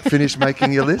you've finished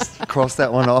making your list, cross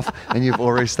that one off and you've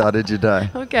already started your day.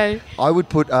 Okay. I would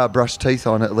put brush teeth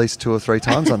on at least 2 or 3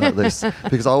 times on that list,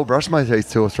 because I will brush my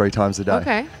teeth 2 or 3 times a day.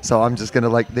 Okay. So I'm just going to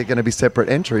they're going to be separate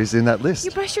entries in that list.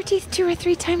 You brush your teeth 2 or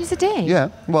 3 times a day? Yeah.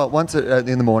 Well, once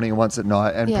in the morning and once at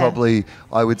night. And probably,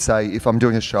 I would say, if I'm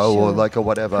doing a show or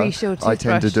whatever, I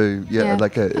tend to do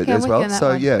as well.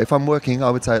 So if I'm working,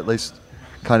 I would say at least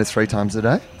kind of 3 times a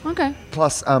day. Okay.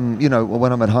 Plus,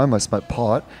 when I'm at home, I smoke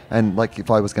pot, and if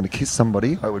I was going to kiss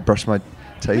somebody, I would brush my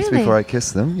teeth before I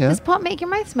kiss them. Yeah. Does pot make your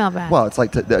mouth smell bad? Well, it's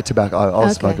like tobacco. I'll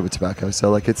smoke it with tobacco,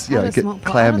 so it's get clammy.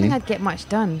 I don't think I'd get much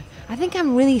done. I think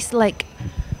I'm really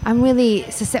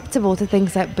susceptible to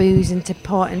things like booze and to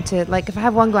pot and to if I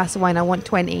have 1 glass of wine, I want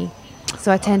 20.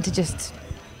 So I tend to just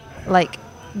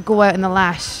go out in the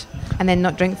lash and then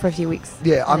not drink for a few weeks.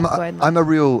 Yeah, I'm a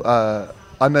real.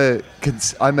 I'm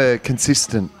a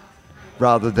consistent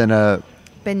rather than a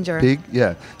binger. Big,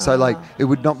 yeah. So it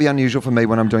would not be unusual for me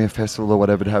when I'm doing a festival or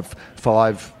whatever to have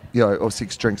 5, or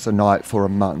 6 drinks a night for a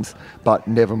month, but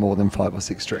never more than 5 or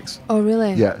 6 drinks. Oh,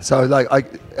 really? Yeah. So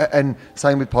and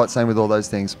same with pot, same with all those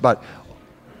things. But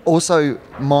also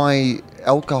my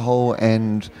alcohol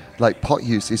and pot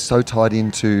use is so tied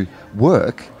into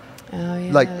work,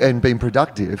 and being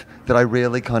productive, that I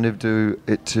rarely kind of do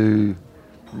it to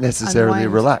necessarily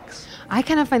relax. I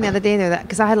kind of find the other day though that,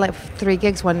 because I had 3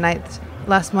 gigs one night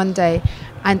last Monday,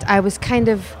 and I was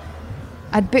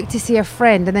I'd booked to see a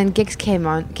friend, and then gigs came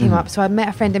up, so I met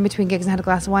a friend in between gigs and had a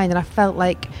glass of wine, and I felt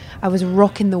like I was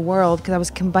rocking the world because I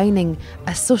was combining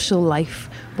a social life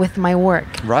with my work.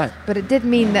 Right. But it did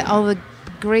mean that all the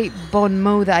great bon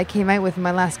mot that I came out with in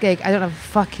my last gig, I don't have a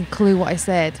fucking clue what I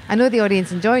said. I know the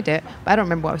audience enjoyed it, but I don't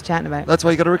remember what I was chatting about. That's why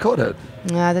you got to record it.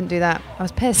 No, I didn't do that. I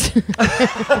was pissed.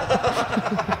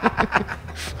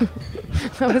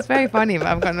 That was very funny, but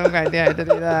I've got no idea how to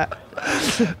do that.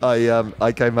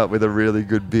 I came up with a really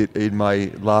good bit in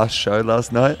my last show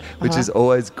last night, which is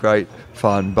always great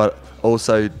fun, but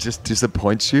also just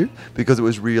disappoints you because it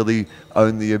was really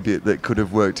only a bit that could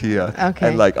have worked here. Okay.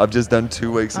 And like I've just done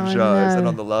 2 weeks of shows, no. and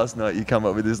on the last night you come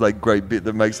up with this like great bit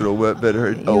that makes it all work better.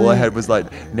 And all I had was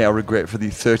like now regret for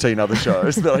the 13 other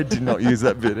shows that I did not use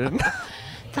that bit in.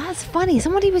 That's funny.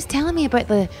 Somebody was telling me about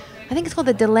I think it's called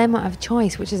the dilemma of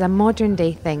choice, which is a modern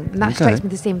day thing. And that strikes me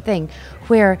the same thing,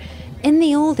 where in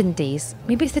the olden days,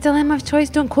 maybe it's the dilemma of choice,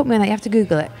 don't quote me on that, you have to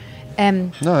Google it.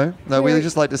 No, we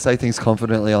just like to say things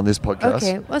confidently on this podcast.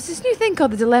 Okay, well, it's this new thing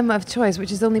called the dilemma of choice,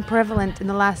 which is only prevalent in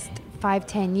the last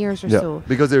 5-10 years or so.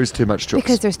 Because there is too much choice.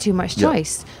 Because there's too much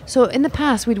choice. So in the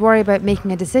past, we'd worry about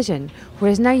making a decision,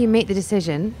 whereas now you make the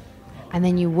decision, and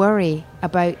then you worry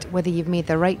about whether you've made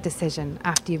the right decision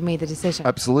after you've made the decision.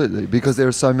 Absolutely, because there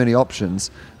are so many options.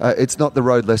 It's not the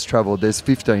road less travelled. There's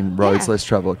 15 roads less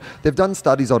travelled. They've done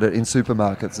studies on it in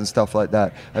supermarkets and stuff like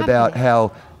that about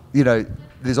how,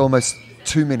 there's almost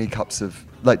too many types of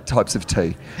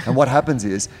tea. And what happens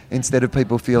is, instead of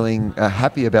people feeling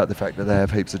happy about the fact that they have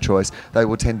heaps of choice, they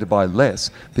will tend to buy less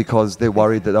because they're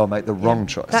worried that they'll make the wrong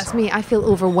choice. That's me. I feel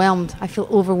overwhelmed. I feel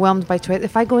overwhelmed by choice.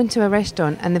 If I go into a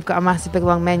restaurant and they've got a massive big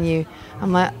long menu,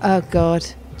 I'm like, oh God,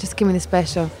 just give me the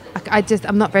special.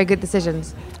 I'm not very good at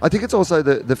decisions. I think it's also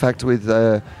the fact with...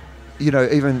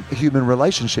 even human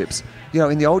relationships.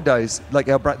 In the old days, like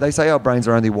they say our brains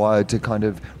are only wired to kind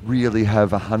of really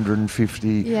have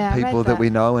 150 people that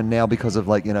we know, and now because of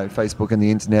Facebook and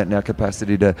the internet and our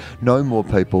capacity to know more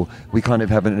people, we kind of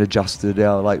haven't adjusted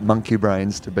our monkey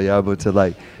brains to be able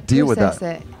to deal with that.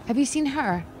 It? Have you seen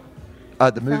Her?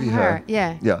 The movie Her.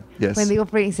 Yeah. Yeah. Yes. When the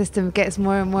operating system gets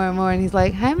more and more and more, and he's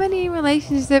like, "How many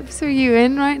relationships are you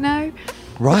in right now?"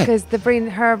 Right. Because the brain,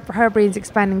 her brain's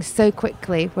expanding so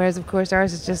quickly, whereas of course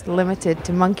ours is just limited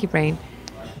to monkey brain.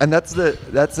 And that's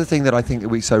the thing that I think that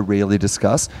we so rarely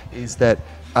discuss is that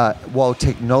while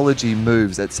technology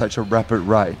moves at such a rapid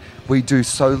rate, we do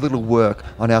so little work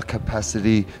on our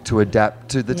capacity to adapt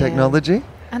to the technology.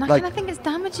 And I kind of think it's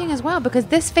damaging as well, because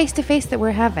this face-to-face that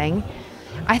we're having,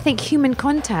 I think human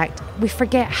contact, we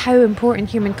forget how important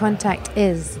human contact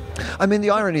is. I mean, the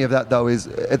irony of that, though, is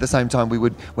at the same time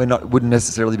wouldn't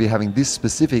necessarily be having this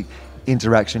specific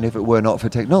interaction if it were not for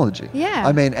technology. Yeah.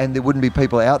 I mean, and there wouldn't be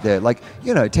people out there,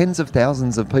 tens of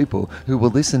thousands of people who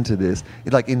will listen to this,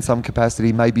 in some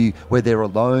capacity, maybe where they're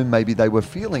alone, maybe they were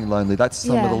feeling lonely. That's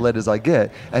some of the letters I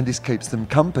get, and this keeps them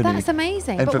company. That's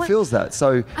amazing. And fulfills that.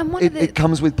 So it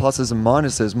comes with pluses and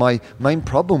minuses. My main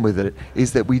problem with it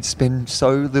is that we spend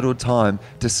so little time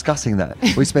discussing that.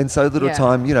 We spend so little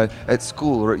time, at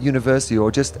school or at university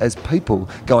or just as people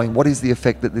going, what is the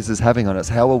effect that this is having on us?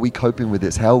 How are we coping with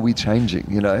this? How are we changing,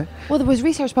 Well, there was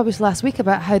research published last week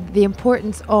about how the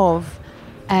importance of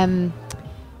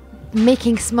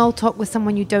making small talk with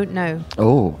someone you don't know.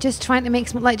 Oh. Just trying to make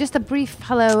just a brief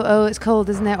hello, oh, it's cold,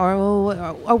 isn't it?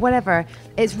 Or whatever.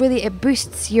 It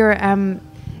boosts your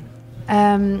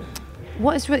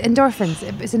what is endorphins?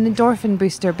 It's an endorphin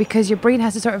booster, because your brain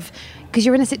has to because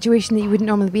you're in a situation that you wouldn't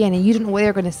normally be in, and you don't know what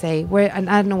they're going to say. And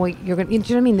I don't know what you're going. Do you know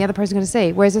what I mean? The other person's going to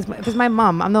say. Whereas if it's my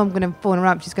mum, I know I'm going to phone her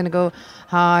up. She's going to go,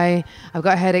 "Hi, I've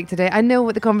got a headache today." I know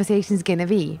what the conversation's going to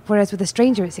be. Whereas with a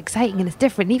stranger, it's exciting and it's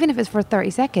different. Even if it's for 30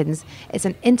 seconds, it's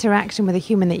an interaction with a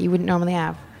human that you wouldn't normally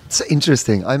have. It's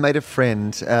interesting. I made a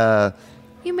friend.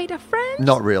 You made a friend?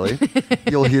 Not really.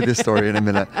 You'll hear this story in a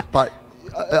minute, but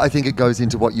I think it goes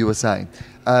into what you were saying.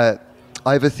 I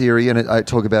have a theory, and I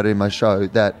talk about it in my show,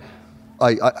 that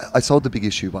I sold The Big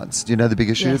Issue once. Do you know The Big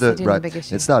Issue? Yes, I do know The Big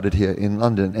Issue. It started here in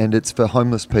London, and it's for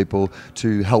homeless people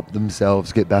to help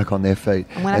themselves get back on their feet.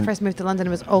 And when I first moved to London,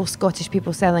 it was all Scottish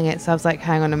people selling it, so I was like,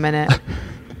 hang on a minute.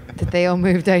 Did they all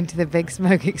move down to the Big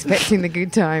Smoke expecting the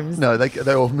good times? No,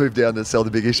 they all moved down to sell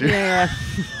The Big Issue. Yeah.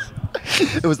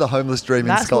 It was the homeless dream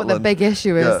in Scotland. That's what The Big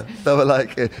Issue is. Yeah. They were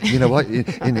like, you know what?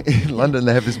 In London,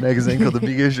 they have this magazine called The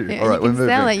Big Issue. Yeah, all right, we're moving. You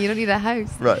can sell it. You don't need a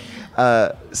house. Right.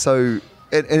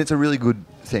 And it's a really good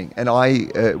thing. And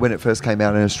when it first came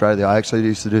out in Australia, I actually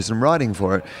used to do some writing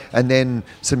for it. And then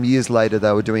some years later,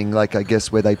 they were doing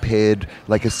where they paired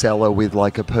a seller with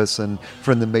a person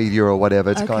from the media or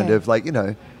whatever. It's kind of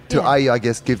to A, I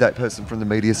guess, give that person from the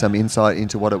media some insight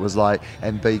into what it was like,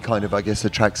 and B, kind of, I guess,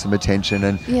 attract some attention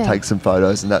and take some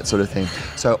photos and that sort of thing.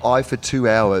 So I, for 2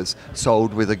 hours,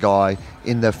 sold with a guy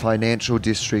in the financial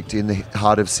district in the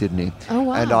heart of Sydney. Oh,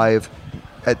 wow. And I've,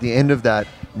 at the end of that,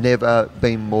 never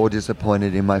been more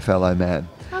disappointed in my fellow man.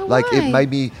 Oh, why? It made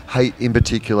me hate, in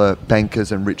particular,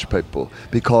 bankers and rich people,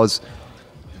 because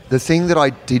the thing that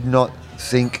I did not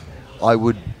think I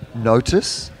would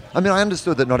notice I mean, I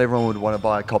understood that not everyone would want to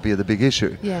buy a copy of The Big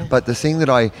Issue. Yeah. But the thing that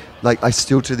I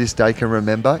still to this day can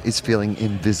remember is feeling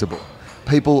invisible.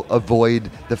 People avoid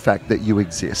the fact that you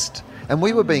exist. And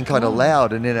we were being kind of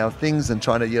loud and in our things and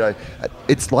trying to,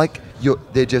 it's like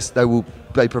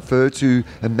they prefer to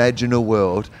imagine a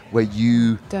world where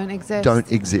you don't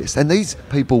exist. And these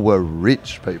people were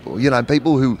rich people,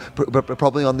 people who were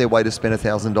probably on their way to spend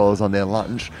 $1,000 on their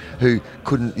lunch, who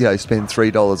couldn't, spend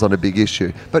 $3 on A Big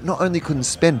Issue. But not only couldn't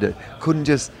spend it, couldn't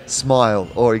just smile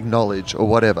or acknowledge or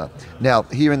whatever. Now,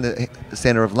 here in the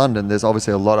centre of London, there's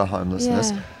obviously a lot of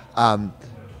homelessness. Yeah.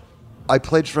 I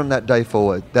pledged from that day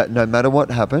forward that no matter what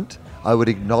happened, I would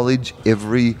acknowledge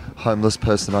every homeless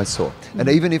person I saw. And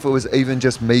even if it was even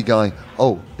just me going,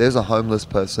 oh, there's a homeless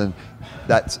person,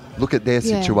 look at their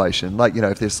situation. Like,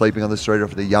 if they're sleeping on the street or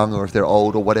if they're young or if they're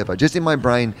old or whatever. Just in my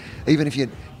brain, even if you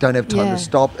don't have time to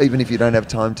stop, even if you don't have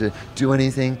time to do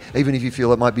anything, even if you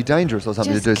feel it might be dangerous or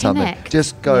something just to do connect. something,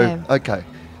 just go, okay.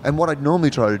 And what I'd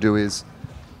normally try to do is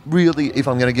really, if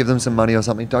I'm going to give them some money or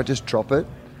something, don't just drop it.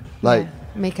 Like,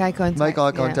 make eye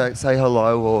contact. Say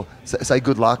hello or say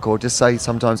good luck or just say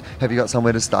sometimes, have you got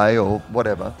somewhere to stay or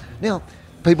whatever. Now,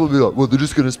 people will be like, well, they're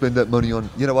just going to spend that money on,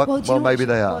 you know what? Well, maybe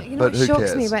they are, but who cares? What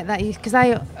shocks me about that, because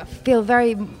I feel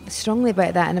very strongly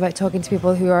about that and about talking to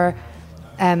people who are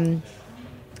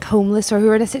homeless or who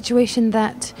are in a situation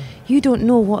that you don't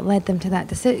know what led them to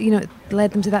that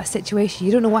situation.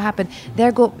 You don't know what happened.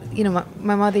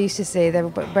 My mother used to say they're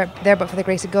but for the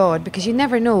grace of God, because you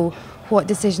never know what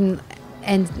decision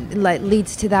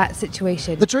leads to that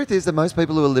situation. The truth is that most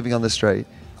people who are living on the street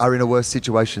are in a worse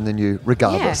situation than you,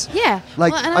 regardless. Yeah.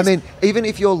 Even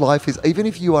if your life is, even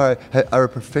if you are a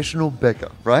professional beggar,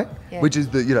 right? Yeah. Which is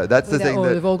that's the thing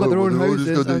that they've all got their own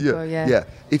houses. Yeah.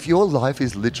 If your life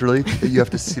is literally that you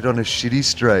have to sit on a shitty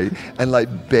street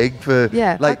and beg for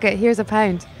okay, here's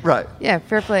 £1. Right. Yeah,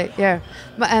 fair play. Yeah.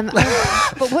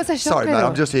 But what's a shocker? Sorry, mate.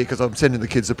 I'm just here because I'm sending the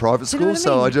kids to private school,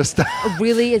 so I just.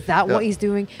 Really, is that what he's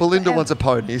doing? Belinda wants a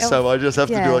pony, so I just have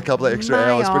to do a couple of extra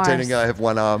hours pretending I have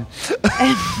one arm.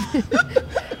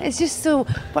 It's just so.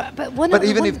 But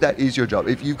even if that is your job,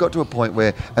 if you've got to a point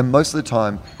where, and most of the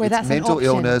time, it's mental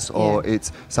illness or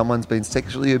it's someone's been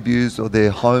sexually abused or their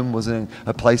home was in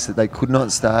a place that they could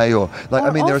not stay, or there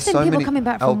are so many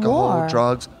alcohol,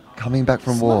 drugs. Coming back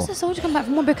from war. Lots of soldiers come back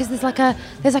from war because there's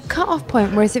a cut-off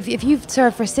point. Whereas if you've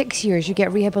served for 6 years, you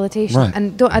get rehabilitation. Right.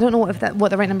 And I don't know what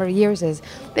the right number of years is.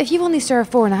 But if you've only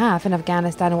served 4.5 in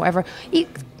Afghanistan or whatever,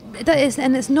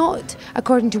 and it's not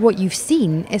according to what you've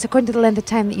seen. It's according to the length of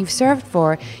time that you've served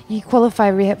for. You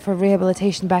qualify for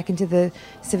rehabilitation back into the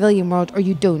civilian world, or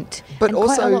you don't. But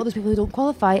also, quite a lot of those people who don't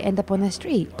qualify end up on the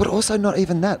street. But also, not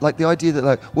even that. The idea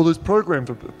that there's program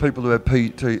for people who have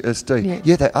PTSD.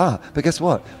 Yeah, they are. But guess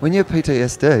what? When you have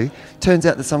PTSD, turns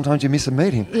out that sometimes you miss a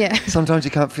meeting. Yeah. Sometimes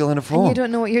you can't fill in a form. And you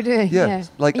don't know what you're doing. Yeah.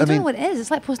 You don't know what it is.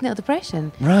 It's like postnatal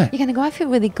depression. Right. You kind of go, I feel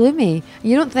really gloomy.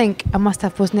 You don't think I must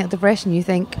have postnatal depression. You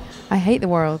think I hate the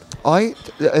world.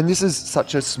 And this is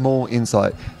such a small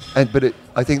insight, but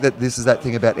I think that this is that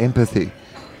thing about empathy.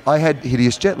 I had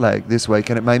hideous jet lag this week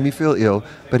and it made me feel ill,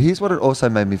 but here's what it also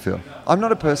made me feel. I'm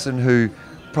not a person who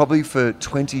probably for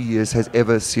 20 years has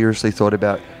ever seriously thought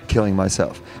about killing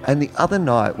myself. And the other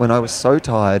night when I was so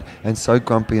tired and so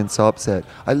grumpy and so upset,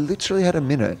 I literally had a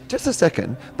minute, just a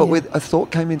second, but with a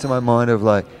thought came into my mind of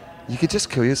you could just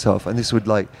kill yourself and this would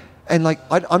I'm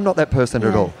not that person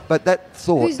at all. But that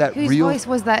thought, whose voice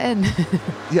was that in?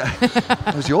 Yeah,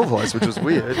 it was your voice, which was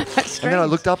weird. That's and then I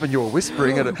looked up and you were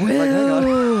whispering at it. Hang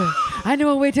on. I know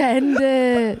a way to end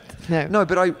it. No,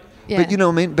 but you know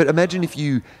what I mean? But imagine if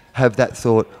you have that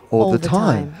thought all the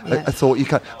time. Yeah. A thought you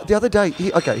can't. The other day,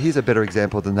 here's a better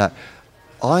example than that.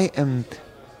 I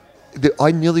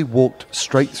nearly walked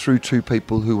straight through two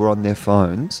people who were on their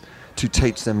phones to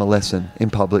teach them a lesson in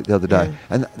public the other day. Yeah.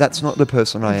 And that's not the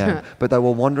person I am. But they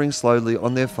were wandering slowly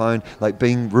on their phone,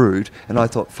 being rude. And I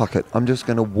thought, fuck it, I'm just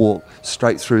going to walk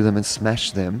straight through them and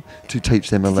smash them to teach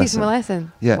them a lesson. Teach them a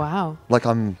lesson? Yeah. Wow.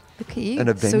 I'm Look at you. an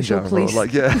Avenger. Social police. Or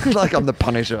I'm the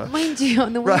Punisher. Mind you,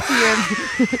 on the way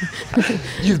to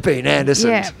You've been Anderson.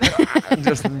 Yeah.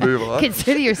 Just move on.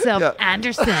 Consider yourself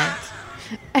Anderson.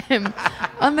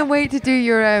 On the way to do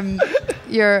your I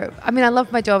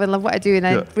love my job and love what I do, and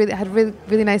I had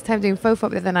really nice time doing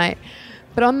FOFOP the other night.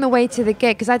 But on the way to the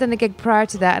gig, because I'd done a gig prior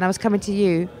to that and I was coming to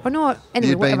you, or no,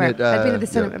 anyway, whatever. I'd been at the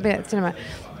cinema. I'd been at the cinema.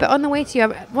 But on the way to you,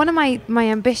 one of my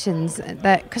ambitions,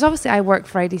 because obviously I work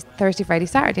Thursday, Friday,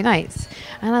 Saturday nights,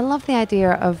 and I love the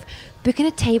idea of booking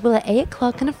a table at 8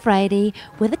 o'clock on a Friday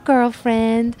with a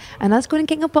girlfriend and us going and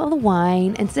getting a bottle of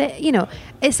wine. And so,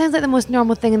 it sounds like the most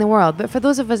normal thing in the world. But for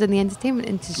those of us in the entertainment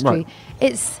industry,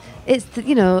 it's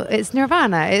it's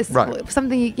nirvana. It's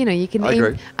something you can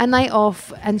aim. A night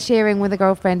off and sharing with a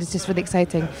girlfriend is just really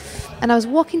exciting. And I was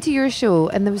walking to your show,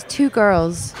 and there was 2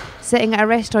 girls sitting at a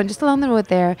restaurant just along the road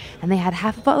there, and they had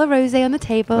half a bottle of rosé on the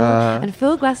table and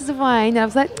full glasses of wine. And I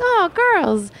was like, oh,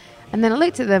 girls. And then I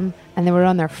looked at them, and they were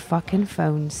on their fucking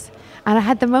phones. And I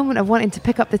had the moment of wanting to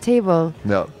pick up the table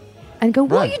and go,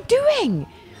 what are you doing?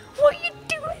 What are you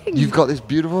doing? You've got this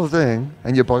beautiful thing,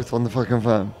 and you're both on the fucking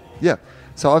phone. Yeah.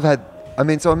 So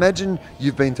so imagine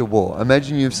you've been to war.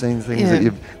 Imagine you've seen things that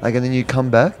you've, and then you come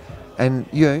back, and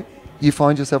you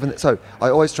find yourself in so I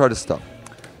always try to stop.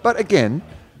 But again,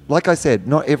 like I said,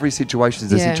 not every situation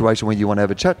is a situation where you want to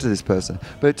have a chat to this person.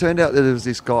 But it turned out that there was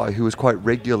this guy who was quite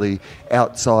regularly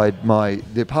outside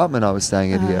the apartment I was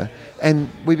staying in here, and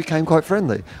we became quite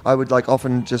friendly. I would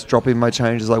often just drop in my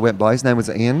change as I went by. His name was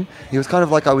Ian. He was kind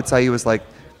of I would say he was kind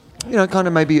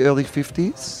of maybe early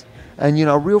 50s, and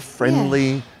a real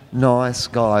friendly, nice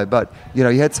guy. But he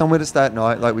had somewhere to stay at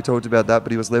night, like we talked about that.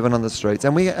 But he was living on the streets,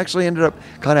 and we actually ended up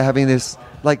kind of having this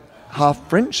half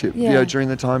friendship, during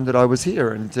the time that I was here,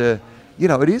 and it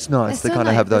is nice to kind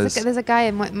of have those. There's a guy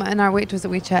in our Waitrose that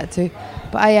we chat to,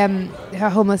 but a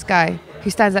homeless guy who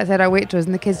stands outside our Waitrose,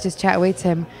 and the kids just chat away to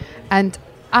him, and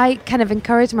I kind of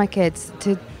encourage my kids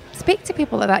to speak to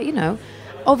people like that.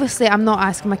 Obviously, I'm not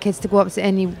asking my kids to go up to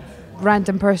any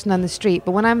random person on the street,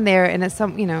 but when I'm there and it's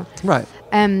right.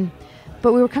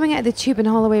 But we were coming out of the Tube in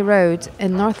Holloway Road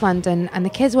in North London, and the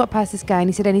kids walked past this guy, and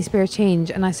he said, any spare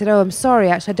change? And I said, oh, I'm sorry,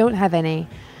 actually, I don't have any.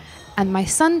 And my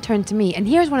son turned to me, and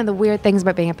here's one of the weird things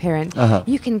about being a parent.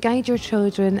 You can guide your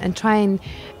children and try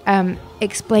and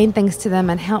explain things to them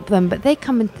and help them, but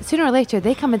sooner or later,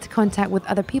 they come into contact with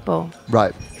other people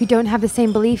who don't have the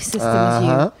same belief system as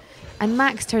you. And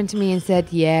Max turned to me and said,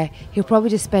 yeah, he'll probably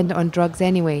just spend it on drugs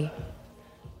anyway.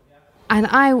 And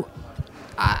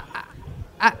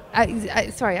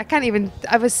sorry, I can't even.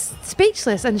 I was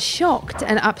speechless and shocked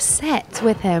and upset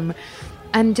with him,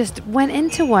 and just went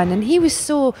into one. And he was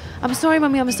so, I'm sorry,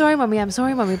 mummy, I'm sorry, mummy, I'm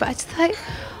sorry, mummy. But I just thought,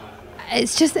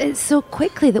 it's so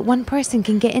quickly that one person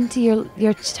can get into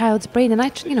your child's brain,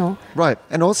 and Right,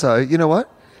 and also, you know what?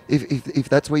 If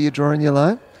that's where you're drawing your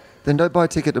line, then don't buy a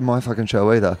ticket to my fucking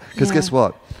show either. Because guess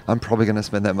what? I'm probably going to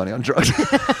spend that money on drugs.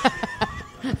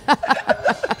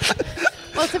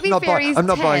 Well, to be fair, I'm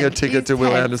not buying a ticket to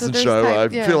Will Anderson's show. I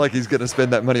feel like he's going to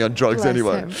spend that money on drugs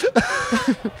anyway.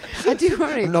 I do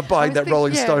worry. I'm not buying that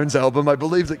Rolling Stones album. I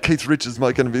believe that Keith Richards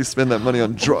might going to spend that money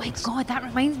on drugs. Oh my God, that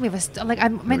reminds me of I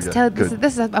meant to tell this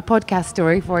is a podcast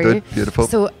story for you. Beautiful.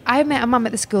 So I met a mum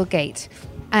at the school gate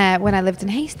when I lived in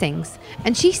Hastings,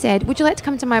 and she said, would you like to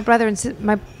come to my brother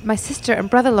and my sister and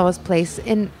brother-in-law's place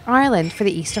in Ireland for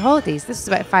the Easter holidays? This was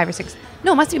about 5 or 6,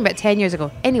 no, it must have been about 10 years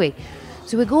ago. Anyway,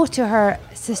 so we go to her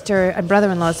sister and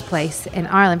brother-in-law's place in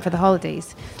Ireland for the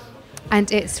holidays, and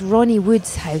it's Ronnie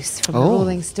Wood's house from the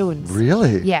Rolling Stones.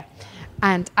 Really? Yeah.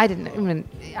 And I didn't.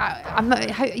 I'm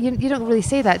not. You don't really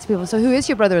say that to people. So who is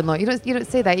your brother-in-law? You don't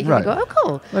say that. You kind of go, oh,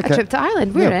 cool. Okay. A trip to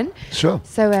Ireland. We're in. Sure.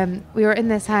 So we were in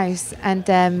this house, and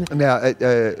now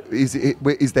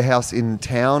is the house in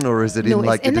town, or is it in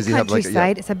it's in the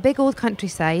countryside? It's a big old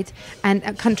countryside and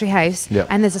a country house,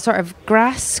 and there's a sort of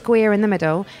grass square in the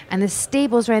middle, and there's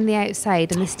stables around the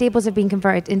outside, and the stables have been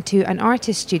converted into an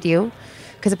artist studio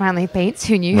because apparently he paints.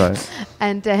 Who knew? Right.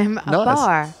 And a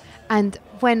bar. And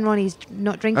when Ronnie's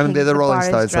not drinking, and they're the Rolling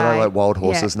Stones, so they're like wild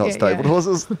horses, not stabled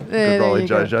horses. Good Rolling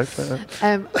Joe joke.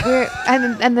 And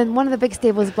then one of the big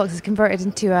stables blocks is converted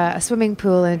into a swimming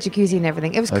pool and a jacuzzi and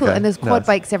everything. It was cool, and there's quad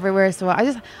bikes everywhere. So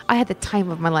I had the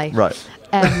time of my life. Right.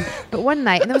 But one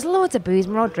night, and there was loads of booze,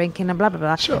 and we're all drinking and blah blah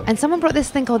blah. Sure. And someone brought this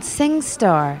thing called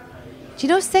SingStar. Do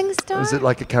you know SingStar? Is it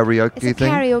like a karaoke thing? It's a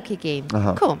karaoke game.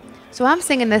 Cool. So I'm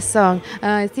singing this song.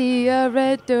 I see a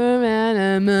red door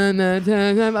and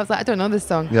I was like, I don't know this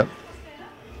song. Yep.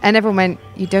 And everyone went,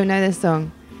 you don't know this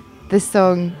song. This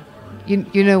song,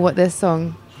 you know what this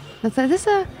song. I was like, this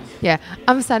a... Yeah,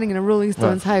 I'm standing in a Rolling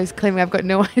Stones house claiming I've got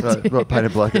no idea. Right,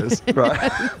 Painted Black is. Right.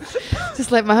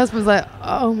 Just like my husband's like,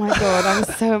 oh my God, I'm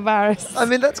so embarrassed. I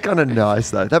mean, that's kind of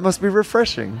nice though. That must be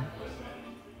refreshing.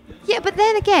 Yeah, but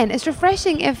then again, it's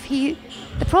refreshing if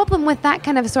the problem with that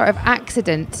kind of sort of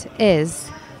accident is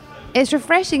it's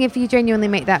refreshing if you genuinely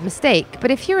make that mistake. But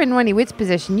if you're in Ronnie Wood's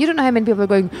position, you don't know how many people are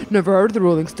going, never heard of the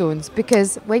Rolling Stones.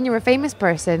 Because when you're a famous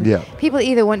person, people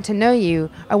either want to know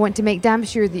you or want to make damn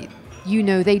sure that you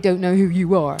know they don't know who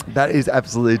you are. That is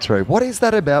absolutely true. What is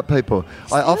that about people?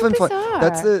 I often find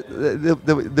that's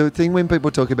the thing when people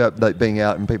talk about like being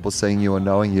out and people seeing you or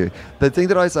knowing you. The thing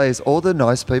that I say is all the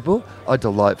nice people are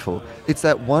delightful. It's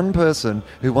that one person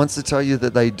who wants to tell you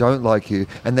that they don't like you,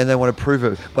 and then they want to prove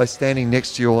it by standing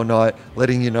next to you all night,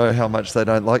 letting you know how much they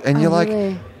don't like, and you're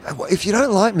really? like, if you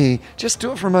don't like me, just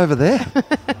do it from over there.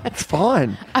 It's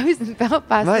fine. I was in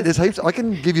Belfast. Mate, there's heaps. I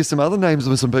can give you some other names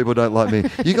where some people don't like me.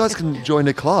 You guys can join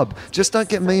a club. Just don't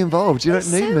get me involved. You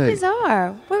don't need so me.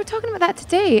 Bizarre. We were talking about that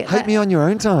today. Hate me on your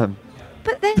own time.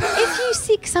 But then if you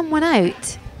seek someone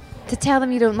out to tell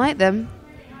them you don't like them,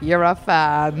 you're a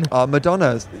fan.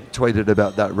 Madonna tweeted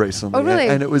about that recently. Oh, really?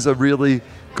 And it was a really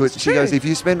good... She goes, if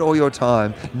you spend all your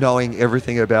time knowing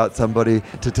everything about somebody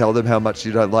to tell them how much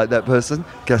you don't like that person,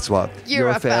 guess what? You're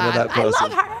a fan of that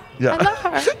person. I love her. Yeah. I love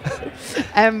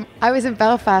her. I was in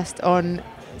Belfast on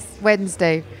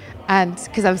Wednesday, and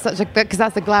because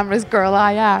that's the glamorous girl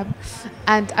I am,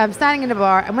 and I'm standing in a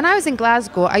bar. And when I was in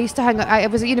Glasgow, I used to I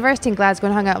was at university in Glasgow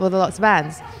and hung out with lots of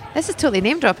bands. This is totally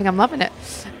name dropping. I'm loving it.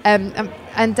 So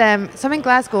I'm in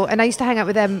Glasgow, and I used to hang out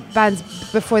with bands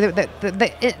before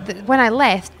when I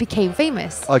left became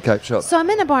famous. Okay, sure. So I'm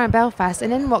in a bar in Belfast,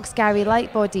 and in walks Gary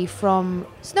Lightbody from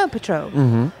Snow Patrol.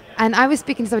 Mm-hmm. And I was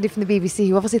speaking to somebody from the BBC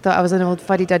who obviously thought I was an old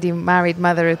fuddy-duddy married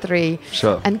mother of three.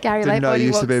 Sure. And Gary Didn't know Lightbody you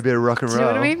used to be a bit of rock and roll. Do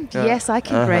you know what I mean? Yeah. Yes, I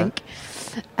can drink.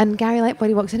 And Gary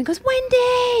Lightbody walks in and goes,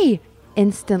 Wendy!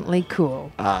 Instantly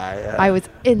cool. Yeah. I was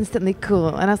instantly cool.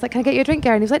 And I was like, can I get you a drink,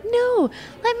 Gary? And he was like, no,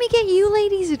 let me get you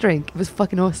ladies a drink. It was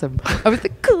fucking awesome. I was the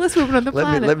coolest woman on the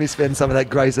planet. Let me spend some of that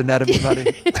Grey's Anatomy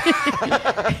money.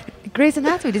 Grey's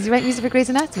Anatomy. Does he write music for Grey's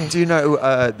Anatomy? Do you know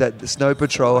that the Snow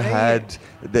Patrol had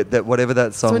that whatever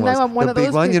that song so was? Now I'm one the of big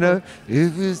those one, people. you know?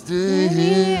 If you stay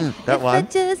here. That one.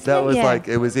 That was like,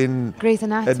 it was in Grey's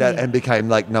Anatomy. And became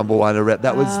like number one.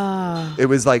 That was, it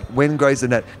was like when Grey's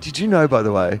Anatomy. Did you know, by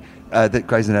the way, that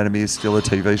Grey's Anatomy is still a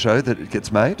TV show that it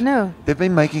gets made? No. They've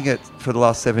been making it for the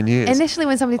last 7 years. Initially,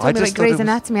 when somebody told me about Grey's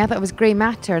Anatomy, I thought it was grey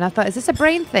matter, and I thought, is this a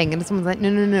brain thing? And someone's like,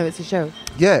 no, it's a show.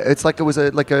 Yeah, it's like it was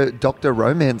a doctor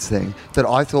romance thing that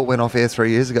I thought went off air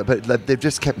 3 years ago, but they've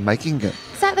just kept making it.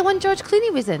 Is that the one George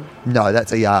Clooney was in? No,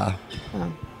 that's ER.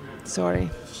 Oh, sorry.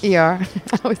 ER.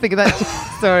 I always think of that joke.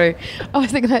 Sorry. I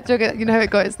always think of that joke. You know how it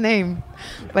got its name?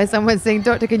 By someone saying,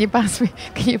 "Doctor, can you pass me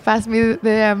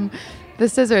the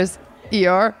scissors?"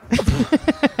 ER.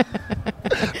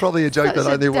 Probably a joke that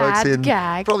only works in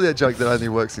gag. Probably a joke that only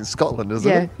works in Scotland,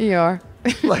 isn't it? Yeah, ER.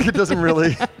 Like it doesn't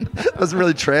really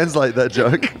translate that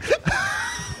joke.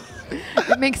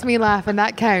 It makes me laugh, and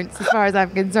that counts as far as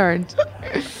I'm concerned.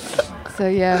 So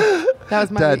yeah, that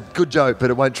was my Dad, good joke, but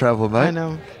it won't travel, mate. I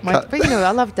know, but you know,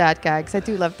 I love dad gags. I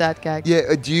do love dad gags.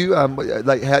 Yeah. Do you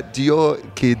do your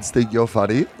kids think you're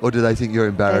funny, or do they think you're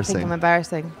embarrassing? I think I'm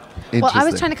embarrassing. Well, I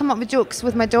was trying to come up with jokes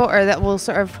with my daughter that will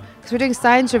sort of, because we're doing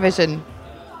science revision,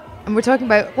 and we're talking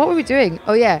about, what were we doing?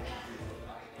 Oh yeah,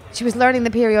 she was learning the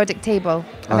periodic table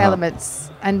of elements,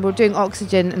 and we're doing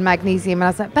oxygen and magnesium, and I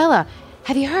was like, Bella,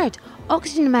 have you heard?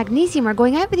 Oxygen and magnesium are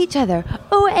going out with each other.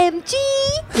 OMG!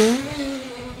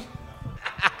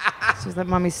 She was like,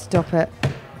 Mummy, stop it.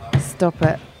 Stop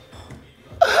it.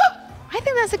 I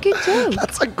think that's a good joke.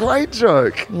 That's a great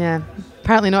joke. Yeah.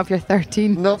 Apparently not if you're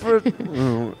 13. Not for...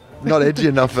 not edgy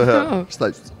enough for her. No. She's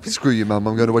like, screw you, Mum.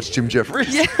 I'm going to watch Jim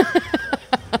Jeffries. Yeah.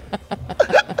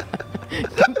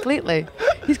 Completely.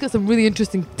 He's got some really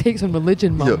interesting takes on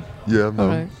religion, Mum. Yeah, Mum. All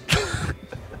right.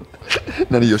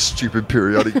 None of your stupid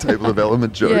periodic table of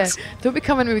element jokes. Yeah. Don't be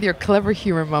coming at me with your clever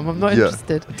humour, Mum. I'm not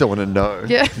interested. I don't want to know.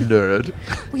 Yeah. Nerd.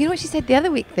 Well, you know what she said the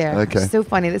other week there? Okay. It's so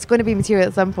funny. It's going to be material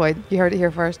at some point. You heard it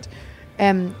here first. She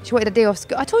wanted a day off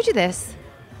school. I told you this.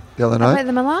 The other night? About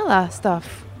the Malablah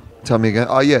stuff. Tell me again.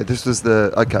 Oh, yeah, this was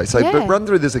the... Okay, so Yeah. but run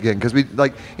through this again, because we,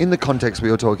 like, in the context we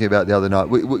were talking about the other night,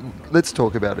 let's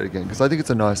talk about it again, because I think it's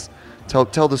a nice... Tell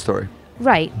the story.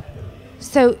 Right.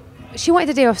 So she wanted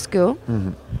a day off school.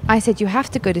 Mm-hmm. I said, you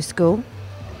have to go to school.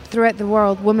 Throughout the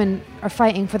world, women are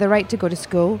fighting for the right to go to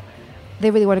school. They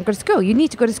really want to go to school. You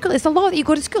need to go to school. It's the law that you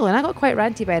go to school. And I got quite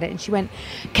ranty about it. And she went,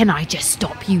 can I just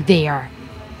stop you there?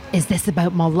 Is this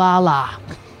about Malablah?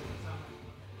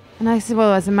 And I said,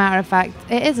 well, as a matter of fact,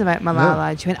 it is about Malablah. Yeah.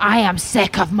 And she went, I am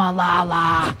sick of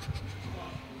Malablah.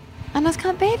 And I was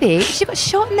kind of, baby, she got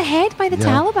shot in the head by the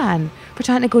Taliban for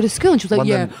trying to go to school. And she was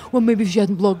like, well, maybe if she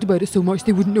hadn't blogged about it so much,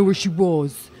 they wouldn't know where she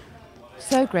was.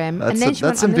 So grim.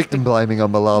 That's some victim blaming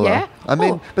on Malala. Yeah. I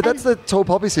mean, but that's the tall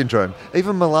poppy syndrome.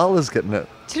 Even Malala's getting it.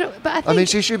 Do you know, but I mean,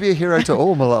 she should be a hero to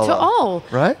all, Malala. To all.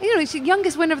 Right? You know, she's the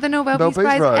youngest winner of the Nobel Peace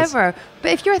Prize ever.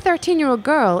 But if you're a 13-year-old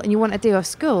girl and you want a day off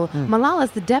school,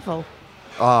 Malala's the devil.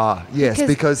 Ah, yes,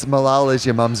 because Malala is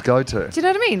your mum's go-to. Do you know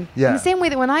what I mean? Yeah. In the same way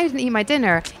that when I didn't eat my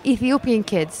dinner, Ethiopian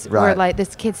kids were like,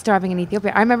 this kid's starving in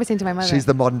Ethiopia. I remember saying to my mother... She's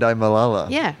the modern-day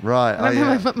Malala. Yeah. Right. I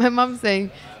remember my mum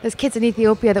saying, there's kids in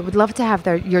Ethiopia that would love to have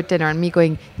your dinner, and me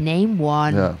going, name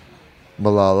one. Yeah.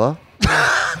 Malala.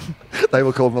 They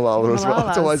were called Malala as well.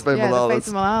 It's always been Malala. The face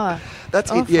of Malala.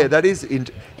 That's it. Yeah, that is...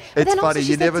 It's funny.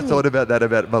 You never thought about that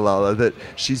about Malala, that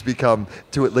she's become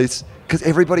to at least... Because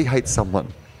everybody hates someone.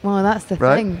 Well, that's the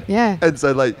thing, yeah. And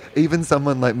so, like, even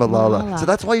someone like Malala. So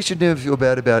that's why you should never feel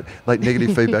bad about, like,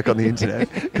 negative feedback on the internet.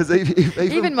 Because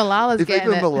even Malala's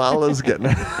getting it. Even Malala's getting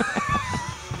it.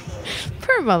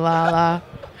 Poor Malala.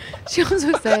 She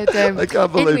also said, I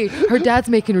can't believe anyway, her dad's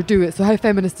making her do it, so how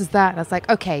feminist is that? And I was like,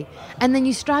 okay. And then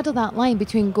you straddle that line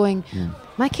between going,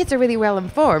 my kids are really well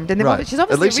informed, and she's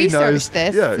obviously researched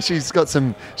this. Yeah, she's got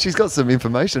some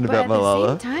information about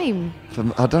Malala. At the same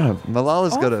time, I don't know.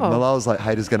 Malala's like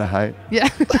haters gonna hate. Yeah.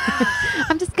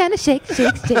 I'm just gonna shake it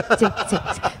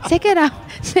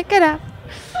up.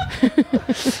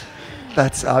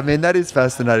 That is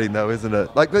fascinating though, isn't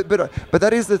it? Like, but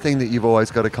that is the thing that you've always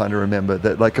got to kind of remember,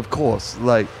 that, like, of course,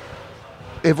 like,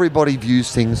 everybody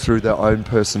views things through their own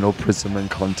personal prism and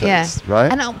context,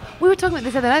 right? And we were talking about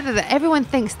this the other night, that everyone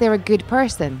thinks they're a good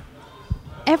person.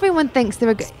 Everyone thinks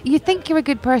you think you're a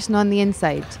good person on the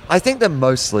inside. I think that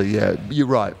mostly, yeah, you're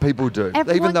right. People do.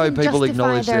 Everyone even though can people justify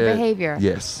acknowledge their behavior.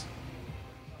 Yes.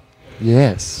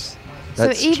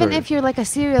 That's so even true. if you're like a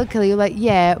serial killer, you're like,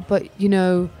 yeah, but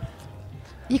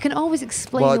you can always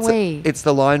explain away. It's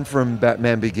the line from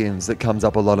Batman Begins that comes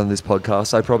up a lot on this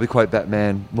podcast. I probably quote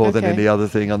Batman more than any other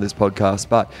thing on this podcast.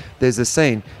 But there's a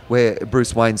scene where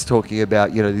Bruce Wayne's talking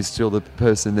about, he's still the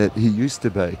person that he used to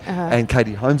be. And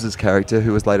Katie Holmes' character,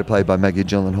 who was later played by Maggie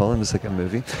Gyllenhaal in the second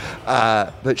movie,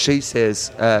 but she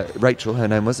says, Rachel, her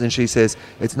name was, and she says,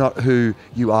 it's not who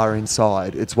you are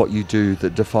inside, it's what you do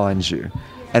that defines you.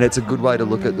 And it's a good way to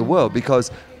look at the world,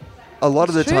 because a lot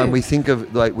of the time we think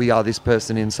of, like, we are this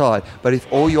person inside, but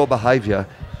if all your behaviour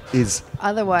is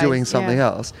doing something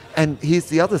else, and here's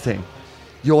the other thing,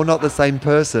 you're not the same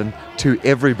person to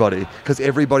everybody, because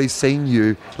everybody's seen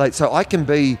you. Like, so I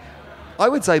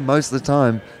would say most of the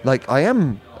time, like, I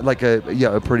am like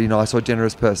a pretty nice or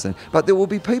generous person, but there will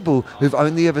be people who've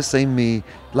only ever seen me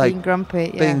like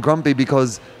being grumpy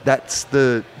because that's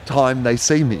the time they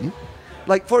see me.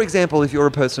 Like, for example, if you're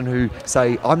a person who,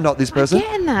 say, I'm not this person. I'm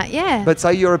getting that, yeah. But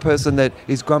say you're a person that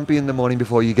is grumpy in the morning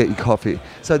before you get your coffee.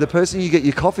 So the person you get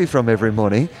your coffee from every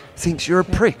morning thinks you're a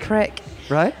prick.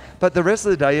 Right? But the rest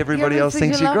of the day, everybody else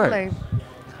thinks you're great.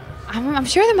 I'm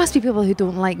sure there must be people who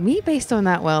don't like me based on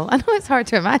that, Will. I know it's hard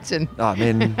to imagine. I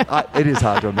mean, it is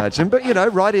hard to imagine. But,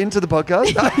 write into the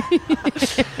podcast.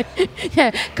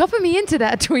 Yeah, copy me into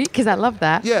that tweet, because I love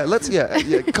that. Yeah,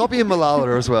 copy in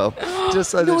Malala as well. Just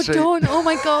so that don't. Oh,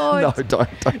 my God. No,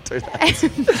 don't do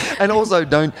that. And also,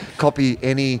 don't copy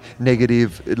any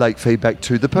negative, like, feedback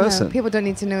to the person. No, people don't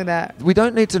need to know that. We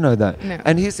don't need to know that. No.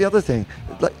 And here's the other thing.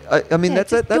 Like, I mean,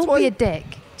 that's why... Don't be a dick.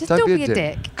 Just don't be a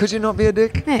dick. Could you not be a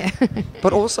dick? Yeah.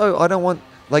 But also, I don't want...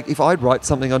 Like, if I write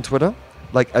something on Twitter,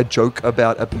 like a joke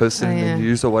about a person in the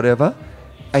news or whatever,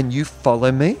 and you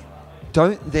follow me,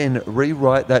 don't then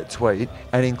rewrite that tweet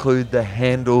and include the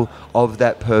handle of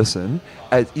that person.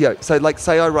 So, like,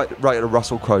 say I write a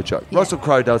Russell Crowe joke. Yeah. Russell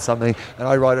Crowe does something, and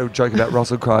I write a joke about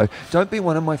Russell Crowe. Don't be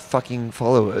one of my fucking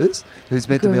followers who's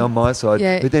meant to be on my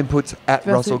side, who then puts at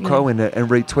Russell Crowe in it and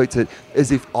retweets it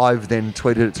as if I've then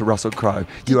tweeted it to Russell Crowe.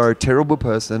 You are a terrible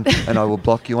person, and I will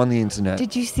block you on the internet.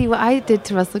 Did you see what I did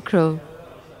to Russell Crowe?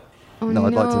 Oh, no,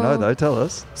 I'd like to know, though. Tell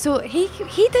us. So he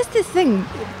does this thing.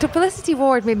 Felicity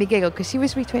Ward made me giggle because she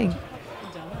was retweeting.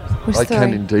 I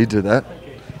can indeed do that.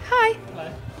 Hi.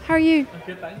 How are you? I'm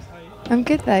good, thanks. How are you? I'm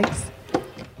good, thanks.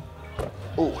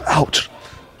 Oh, ouch.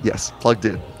 Yes, plugged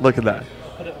in. Look at that.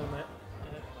 Put it on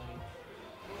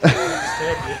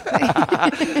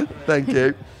there. Thank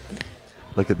you.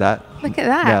 Look at that. Look at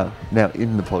that. Now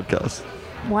in the podcast.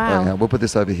 Wow. Okay, we'll put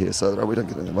this over here so that we don't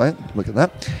get in the way. Look at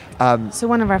that. So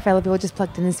one of our fellow people just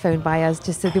plugged in his phone by us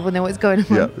just so people know what's going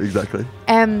on. Yeah, exactly.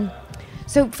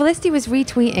 So Felicity was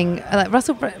retweeting, like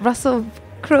Russell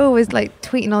Crowe was like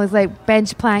tweeting all his like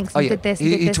bench planks and did this.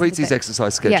 He tweets his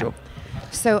exercise schedule. Yeah.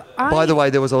 So by the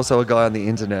way, there was also a guy on the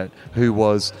internet who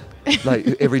was like,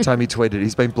 every time he tweeted,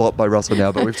 he's been blocked by Russell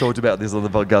now, but we've talked about this on the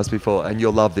podcast before, and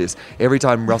you'll love this. Every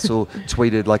time Russell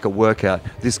tweeted like a workout,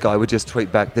 this guy would just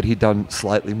tweet back that he'd done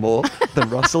slightly more than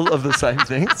Russell of the same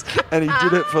things, and he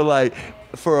did it for like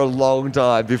for a long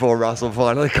time before Russell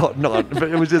finally got on. But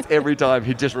it was just every time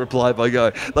he'd just reply by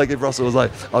going, like if Russell was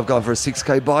like, I've gone for a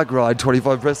 6K bike ride,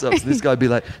 25 press-ups, and this guy'd be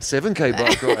like, 7K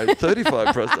bike ride,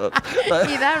 35 press-ups. See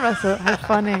that, Russell? How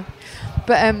funny.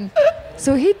 But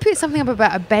so he'd put something up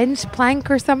about a bench plank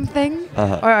or something,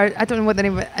 or I don't know what the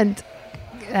name of it, and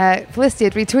Felicity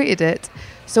had retweeted it.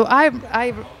 So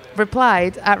I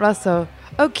replied at Russell,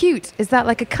 oh, cute, is that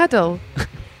like a cuddle?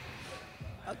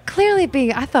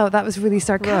 Clearly I thought that was really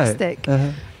sarcastic.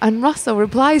 Right. And Russell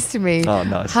replies to me, oh,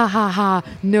 nice. Ha ha ha,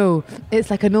 no, it's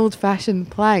like an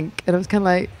old-fashioned plank. And I was kind of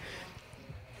like,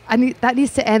 that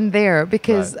needs to end there,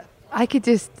 because I could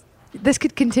just, this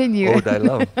could continue. All day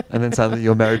long. And then suddenly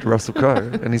you're married to Russell Crowe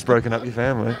and he's broken up your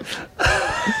family.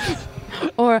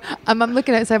 Or I'm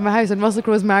looking outside my house and Russell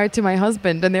Crowe's married to my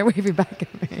husband and they're waving back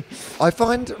at me. I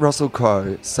find Russell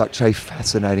Crowe such a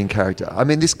fascinating character. I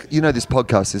mean, this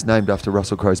podcast is named after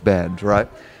Russell Crowe's band, right?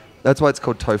 That's why it's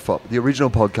called FOFOP. The original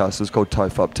podcast was called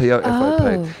TOFOP,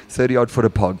 TOFOP, 30 Odd Footer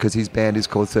Pod, because his band is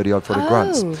called 30 Odd Footer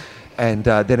Grunts. And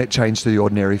then it changed to The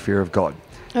Ordinary Fear of God.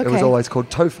 Okay. It was always called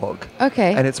TOFOG.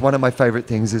 Okay. And it's one of my favourite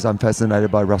things is I'm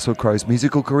fascinated by Russell Crowe's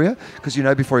musical career, because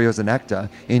before he was an actor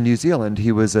in New Zealand,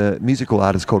 he was a musical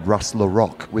artist called Russ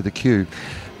LaRock with a Q.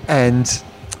 And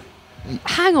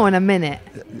hang on a minute.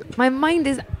 My mind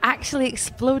is actually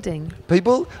exploding.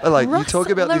 People are like, Russ you talk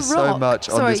about this so much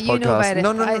on this podcast. You know about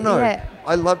it. No. Yeah.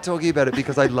 I love talking about it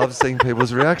because I love seeing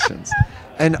people's reactions.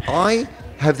 And I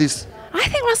have this... I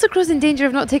think Russell Crowe's in danger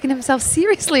of not taking himself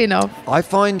seriously enough. I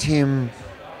find him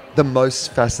the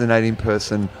most fascinating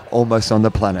person almost on the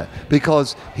planet,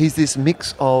 because he's this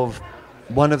mix of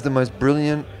one of the most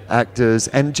brilliant actors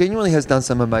and genuinely has done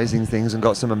some amazing things and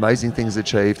got some amazing things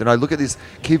achieved. And I look at this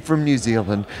kid from New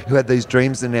Zealand who had these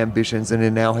dreams and ambitions and who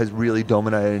now has really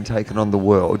dominated and taken on the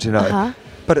world, you know.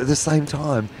 But at the same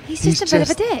time, he's just a bit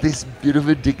of a dick. This bit of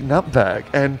a dick nutbag.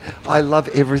 And I love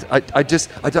I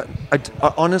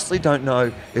honestly don't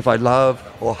know if I love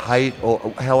or hate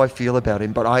or how I feel about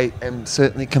him, but I am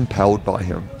certainly compelled by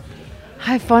him.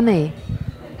 How funny.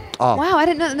 Oh. Wow, I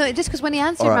didn't know. No, just because when he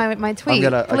answered my tweet,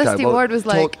 Felicity Ward was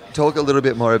like... Talk a little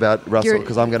bit more about Russell,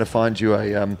 because I'm going to find you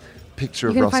a picture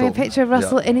of Russell. You're going to find a picture of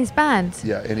Russell in his band?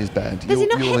 Yeah, in his band. Does he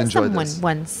not hit someone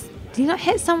once? Did he not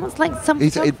hit someone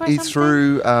He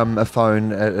threw a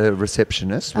phone at a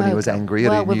receptionist when he was angry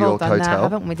at a New York hotel.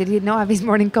 That, haven't we? Did he not have his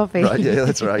morning coffee? Right, yeah,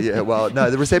 that's right. Yeah, well, no,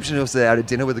 the receptionist was out at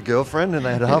dinner with a girlfriend and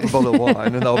they had half a bottle of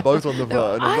wine and they were both on the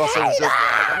phone. And Russell was just like,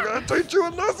 I'm going to teach you a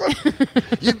lesson.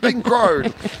 You've been grown.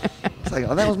 It's like,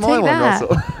 oh, that was my one,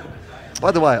 Russell.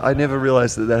 By the way, I never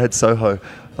realised that had Soho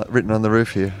written on the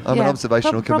roof here. I'm an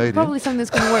observational comedian. Probably something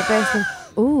that's going to work best.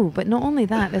 Ooh, but not only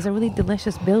that, there's a really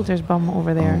delicious builder's bum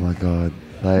over there. Oh my God.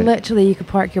 Literally, you could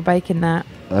park your bike in that.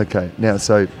 Okay, now,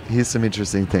 so here's some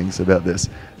interesting things about this.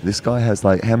 This guy has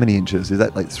how many inches? Is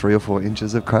that 3 or 4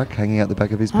 inches of crack hanging out the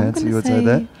back of his pants? You would say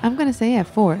that? I'm going to say,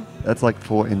 4. That's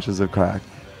 4 inches of crack.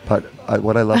 But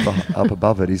what I love up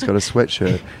above it, he's got a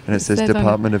sweatshirt and it says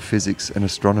Department of Physics and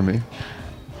Astronomy.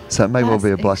 So it may well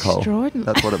be a black hole.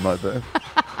 That's what it might be.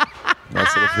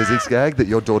 Nice little physics gag that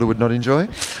your daughter would not enjoy.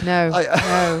 No.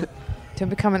 Don't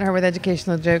be coming at her with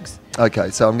educational jokes. Okay,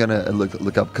 so I'm going to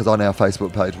look up, because on our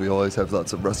Facebook page we always have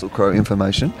lots of Russell Crowe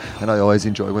information, and I always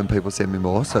enjoy when people send me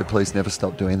more, so please never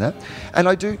stop doing that. And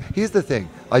here's the thing,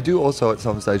 I do also at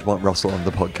some stage want Russell on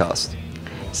the podcast.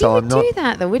 So he would do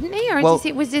that though, wouldn't he? Or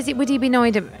would he be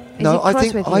annoyed? No,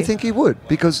 I think he would,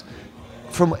 because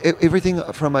from everything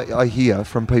I hear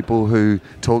from people who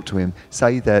talk to him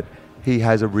say that he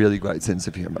has a really great sense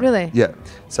of humour. Really? Yeah.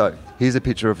 So here's a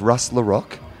picture of Russ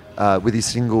LaRock with his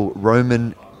single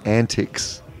Roman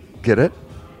Antics. Get it?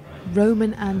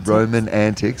 Roman Antics. Roman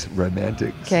Antics.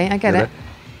 Romantics. Okay, I get it.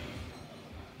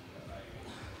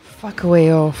 Fuck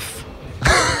away off.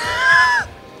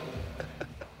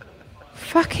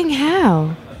 Fucking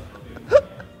hell.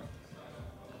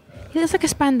 He looks like a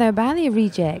Spandau Ballet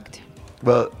reject.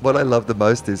 Well, what I love the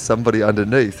most is somebody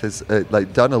underneath has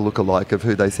done a lookalike of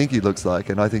who they think he looks like,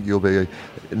 and I think you'll be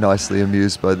nicely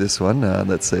amused by this one.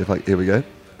 Let's see here we go.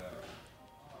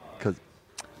 Because it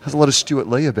has a lot of Stuart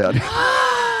Lee about it.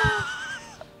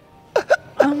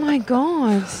 Oh my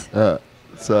God.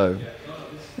 So.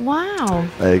 Wow.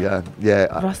 There you go.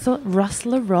 Yeah. Russ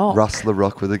LaRock. Russ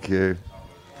LaRock with a Q.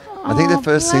 I think the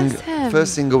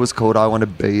first single was called I Want to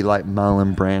Be Like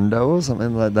Marlon Brando or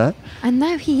something like that. And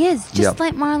now he is, just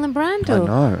like Marlon Brando. I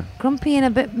know. Grumpy and a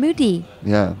bit moody.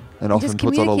 Yeah, and often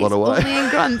puts on a lot of weight. Only in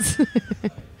grunts.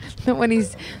 Not when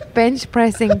he's bench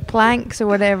pressing planks or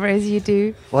whatever it is you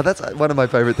do. Well, that's one of my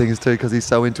favourite things too, because he's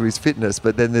so into his fitness,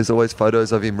 but then there's always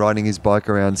photos of him riding his bike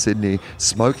around Sydney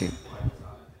smoking.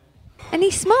 And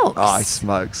he smokes. Oh, he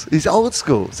smokes. He's old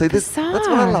school. See, that's what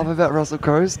I love about Russell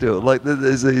Crowe still. Like,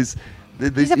 there's He's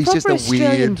a he's proper just a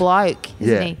Australian weird bloke,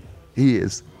 isn't he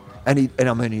is. And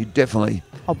I mean, he definitely...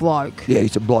 A bloke. Yeah,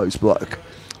 he's a bloke.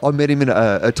 I met him in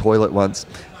a toilet once.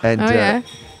 And, yeah.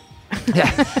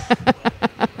 Yeah.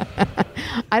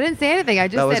 I didn't say anything. I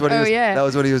just said, yeah. That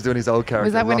was when he was doing his old character.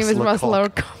 Was that when he was Russell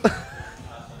Lecoq.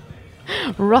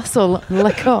 Russell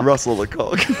Lecoq. Russell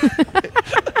Lecoq.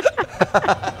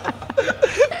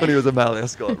 When he was a male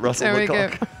escort, Russell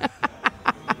Lecoq.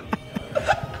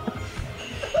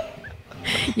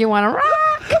 You want to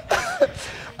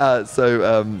rock?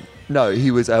 No,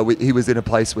 he was in a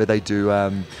place where they do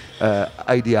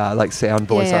ADR, like sound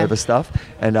voiceover stuff,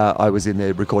 and I was in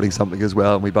there recording something as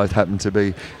well, and we both happened to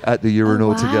be at the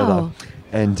urinal together,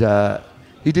 and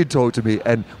he did talk to me,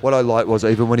 and what I liked was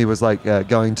even when he was like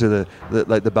going to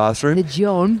the bathroom, the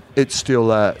John, it's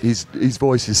still his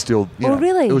voice is still.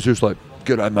 Really? It was just like,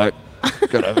 "G'day, mate."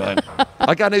 G'day, mate.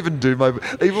 I can't even do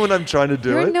even when I'm trying to do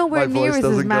You're it. nowhere my near voice as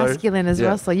doesn't masculine as Yeah.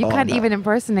 Russell. You can't even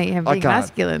impersonate him being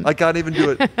masculine. I can't even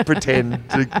do it. Pretend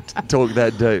to talk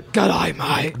that deep. G'day,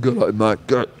 mate. G'day, mate.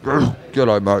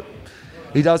 G'day, mate.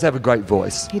 He does have a great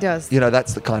voice. He does.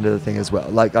 That's the kind of the thing as well.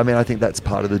 Like, I mean, I think that's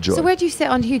part of the joy. So where do you sit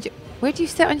on Hugh? Where do you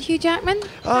sit on Hugh Jackman?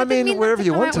 I mean, wherever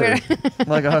you want to.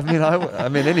 Like, I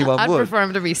mean, anyone I'd would. prefer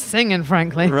him to be singing,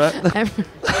 frankly. Right.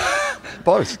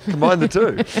 Both. Combine the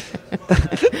two.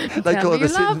 They call it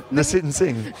the sit and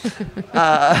sing.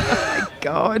 Oh my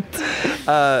God.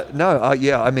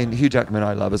 I mean, Hugh Jackman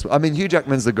I love as well. I mean, Hugh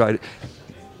Jackman's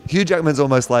Hugh Jackman's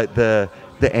almost like the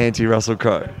anti-Russell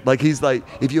Crowe. Like, he's like,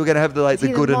 if you're going to have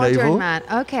the good and evil. Man.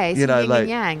 Okay, so yin and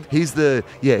yang. He's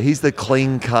the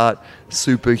clean cut,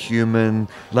 superhuman.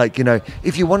 Like,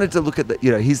 if you wanted to look at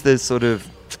he's the sort of,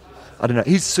 I don't know,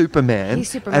 he's Superman.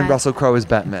 And Russell Crowe is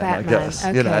Batman. I guess.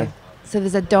 Okay. So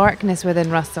there's a darkness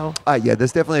within Russell. Yeah,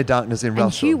 there's definitely a darkness in Russell.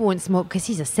 And Hugh won't smoke because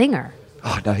he's a singer.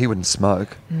 Oh, no, he wouldn't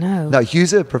smoke. No,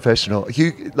 Hugh's a professional.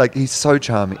 Hugh, he's so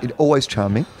charming. Always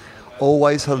charming.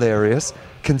 Always hilarious.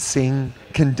 Can sing,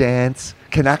 can dance,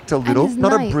 can act a little.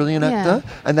 Not a brilliant actor.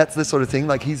 And that's the sort of thing.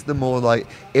 Like, he's the more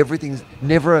everything's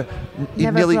never a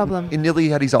problem. He nearly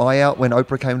had his eye out when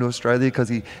Oprah came to Australia because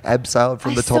he abseiled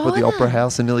from the top of the Opera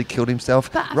House and nearly killed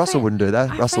himself. But Russell wouldn't do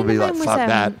that. Russell would be like, fuck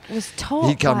that.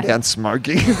 He'd come down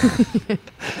smoking.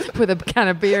 With a can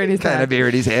of beer in his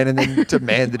hand. And then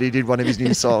demand that he did one of his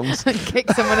new songs.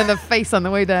 Kick someone in the face on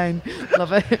the way down.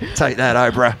 Love it. Take that,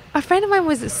 Oprah. A friend of mine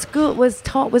was at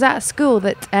a school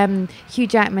that Hugh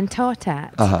Jackman taught at.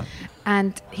 Uh-huh.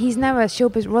 And he's now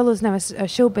Rollo's now a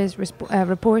showbiz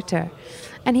reporter.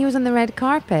 And he was on the red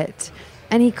carpet.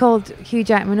 And he called Hugh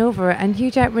Jackman over. And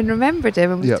Hugh Jackman remembered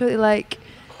him and was totally like,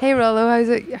 "Hey Rollo, how's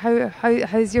it?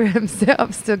 How's your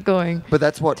setup still going?" But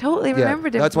that's what totally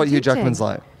remembered him. That's what Hugh Jackman's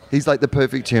like. He's like the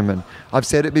perfect human. I've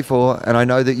said it before, and I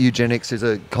know that eugenics is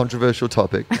a controversial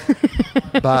topic,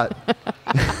 but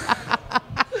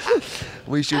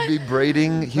we should be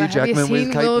breeding Hugh Jackman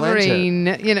with Kate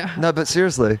Blanchett. No, but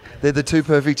seriously, they're the two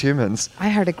perfect humans. I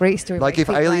heard a great story. Like, if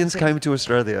aliens came to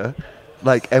Australia,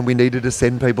 and we needed to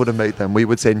send people to meet them, we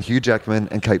would send Hugh Jackman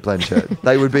and Kate Blanchett.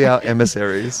 They would be our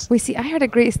emissaries. I heard a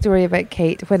great story about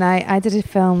Kate when I did a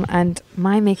film, and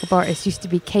my makeup artist used to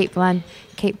be Kate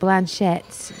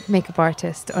Blanchett's makeup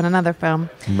artist on another film.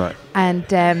 Right.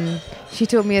 And she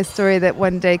told me a story that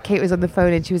one day Kate was on the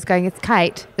phone and she was going, it's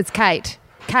Kate,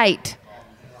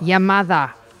 your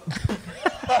mother.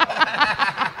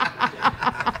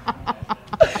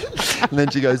 And then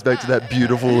she goes back to that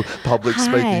beautiful public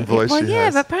speaking voice she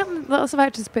has. But apparently lots of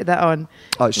actors put that on.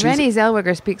 Renée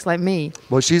Zellweger speaks like me.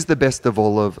 Well, she's the best of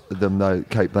all of them, though,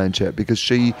 Kate Blanchett, because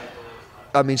she's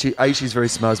very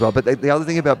smart as well. But the other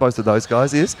thing about both of those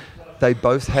guys is they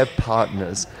both have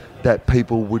partners that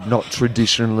people would not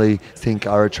traditionally think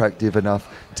are attractive enough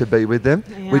to be with them,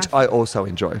 which I also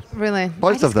enjoy. Really?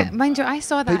 Both of them. Mind you, I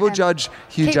saw that. People judge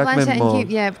Hugh Jackman more.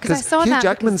 Because I saw Hugh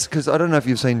Jackman's, because I don't know if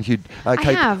you've seen Kate. I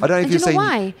don't know if you've seen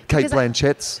why? Kate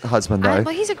Blanchett's husband, though.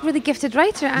 Well, he's a really gifted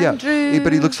writer, Andrew.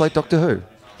 But he looks like Doctor Who.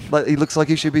 Like, he looks like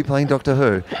he should be playing Doctor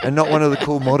Who, and not one of the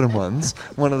cool modern ones.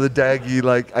 One of the daggy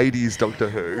 80s Doctor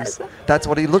Who's. That's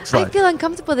what he looks like. I feel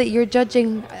uncomfortable that you're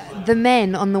judging the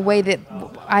men on the way that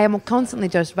I am constantly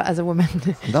judged as a woman.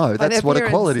 No, that's what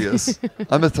equality is.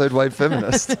 I'm a third wave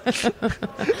feminist.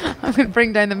 I'm going to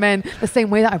bring down the men the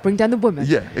same way that I bring down the women.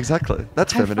 Yeah, exactly.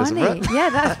 That's feminism, funny. right? Yeah,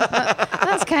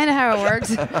 that's kind of how it works.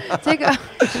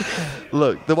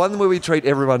 Look, the one where we treat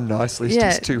everyone nicely is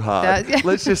just too hard.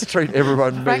 Let's just treat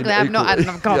everyone frankly, I've not had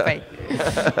enough coffee.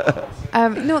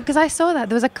 No, because I saw that.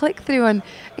 There was a click-through on...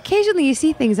 Occasionally you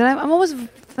see things, and I'm always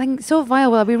thing so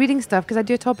vile. I'll be reading stuff because I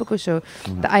do a topical show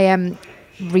that I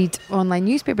read online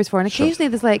newspapers for, and occasionally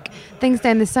there's like things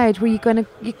down the side where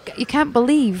you can't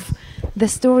believe the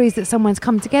stories that someone's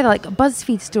come together, like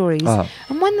BuzzFeed stories.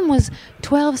 And one of them was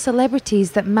 12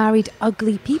 celebrities that married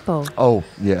ugly people. Oh,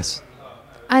 yes.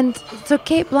 And so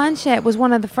Kate Blanchett was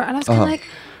one of the first, and I was kind of like,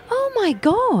 oh my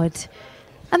God.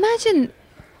 Imagine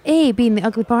being the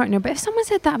ugly partner, but if someone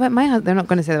said that about my husband, they're not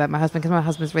going to say that about my husband because my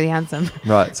husband's really handsome.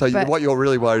 Right. So what you're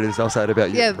really worried is they'll say it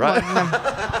about you, yeah, right?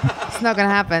 Well, it's not going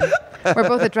to happen. We're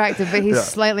both attractive, but he's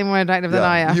slightly more attractive than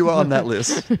I am. You are on that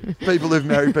list. People who've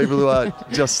married people who are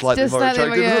just slightly more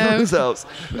attractive than themselves.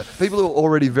 People who are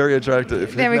already very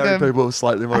attractive. There we married go. people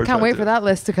slightly more attractive. I can't wait for that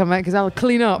list to come out because I'll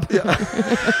clean up. Yeah.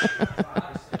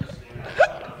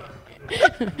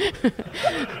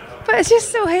 But it's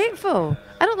just so hateful.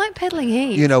 I don't like peddling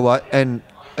hate. You know what? And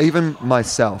even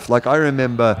myself, like I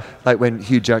remember like when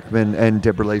Hugh Jackman and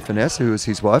Deborah Lee Finesse, who was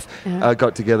his wife,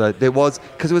 got together, there was,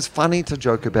 because it was funny to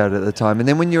joke about it at the time. And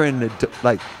then when you're in,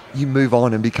 you move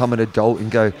on and become an adult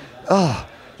and go,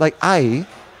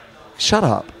 shut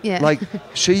up. Yeah. Like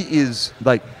she is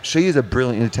a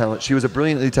brilliantly talented, she was a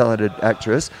brilliantly talented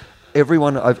actress.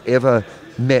 Everyone I've ever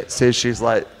met says she's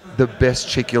like the best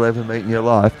chick you'll ever meet in your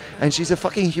life, and she's a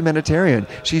fucking humanitarian.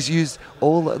 She's used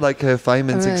all like her fame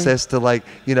and success to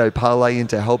parlay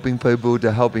into helping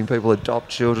people adopt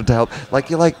children, to help, like,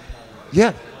 you're like,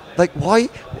 yeah, like why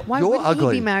you're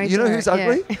ugly. He be married you know to her? who's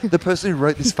ugly? The person who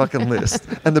wrote this fucking list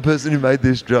and the person who made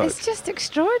this joke. It's just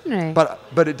extraordinary.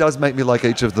 But it does make me like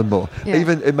each of them more. Yeah.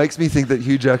 Even it makes me think that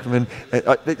Hugh Jackman,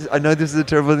 I know this is a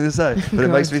terrible thing to say, but it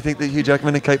makes me think that Hugh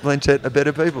Jackman and Kate Blanchett are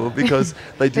better people because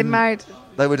they didn't.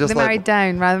 They were just married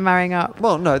down rather than marrying up.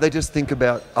 Well, no, they just think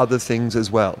about other things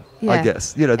as well, Yeah. I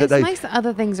guess. You know, that it's nice that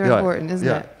other things are important, isn't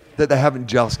it? That they haven't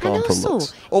just gone for also,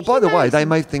 looks. Or by the way, they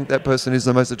may think that person is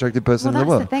the most attractive person in the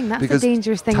world. That's the thing. That's because the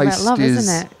dangerous thing about love,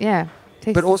 isn't it? Yeah.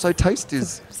 But also taste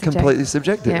is completely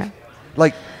subjective. Yeah.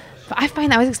 Like, but I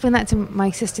find I was explaining that to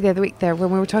my sister the other week there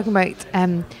when we were talking about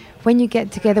when you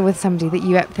get together with somebody that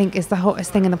you think is the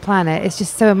hottest thing on the planet. It's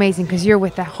just so amazing because you're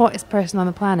with the hottest person on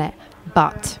the planet.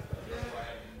 But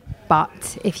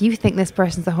if you think this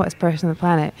person's the hottest person on the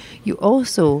planet, you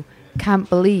also can't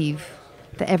believe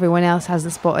that everyone else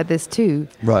hasn't spotted this too.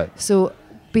 Right. So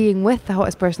being with the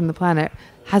hottest person on the planet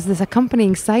has this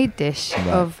accompanying side dish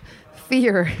of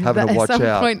fear having that to watch at some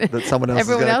out point that someone else is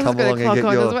going to come along and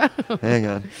get your... well. Hang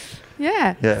on.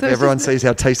 Yeah. Yeah. So if everyone sees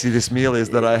how tasty this meal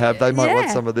is that I have, they might want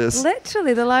some of this.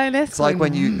 Literally, the lioness. It's like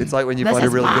when you find a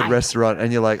really good restaurant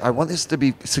and you're like, I want this to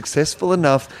be successful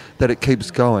enough that it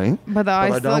keeps going. But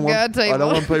I don't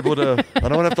want people to. I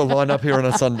don't want to have to line up here on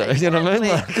a Sunday. You know what I mean?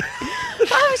 Like,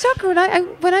 I was shocked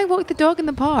when I walked the dog in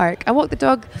the park. I walked the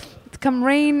dog, come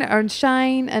rain or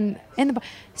shine, and in the park.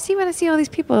 See, when I see all these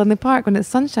people in the park when it's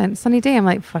sunny day, I'm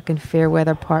like, fucking fair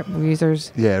weather park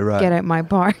users. Yeah, right. Get out my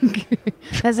park.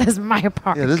 This is my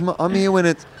park. Yeah, I'm here when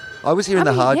it's. I was here in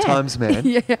the hard times, man.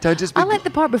 Yeah. Don't just. I let the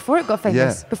park before it got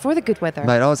famous. Yeah. Before the good weather.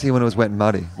 Mate, I was here when it was wet and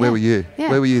muddy. Where were you? Yeah.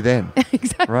 Where were you then?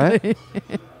 Exactly. Right?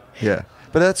 Yeah.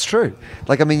 But that's true.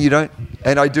 Like, I mean, you don't.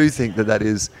 And I do think that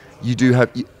is. You do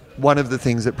have. One of the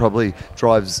things that probably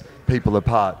drives people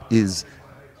apart is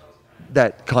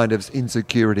that kind of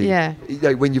insecurity. Yeah.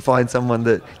 When you find someone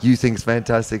that you think's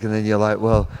fantastic, and then you're like,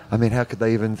 well, I mean, how could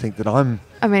they even think that I'm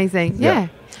amazing? Yeah.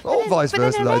 Or vice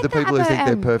versa, though. The people who think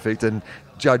they're perfect and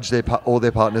judge all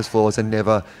their partner's flaws and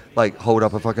never like hold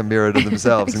up a fucking mirror to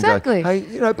themselves Exactly. and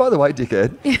go, hey, by the way,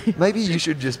 dickhead, maybe you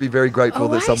should just be very grateful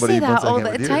that somebody wants to hang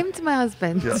out with you. I say that all the time to my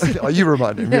husband. Yeah. Oh, you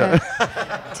remind him, Do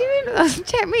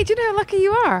you know how lucky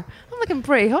you are? I'm looking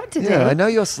pretty hot today. Yeah, I know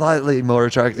you're slightly more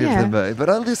attractive than me, but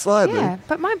only slightly. Yeah,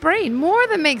 but my brain more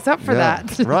than makes up for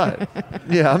that. Right.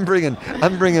 Yeah, I'm bringing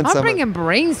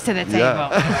brains to the table.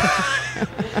 Yeah.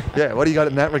 Yeah, what do you got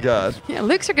in that regard? Yeah,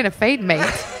 looks are going to fade, mate.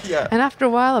 Yeah. And after a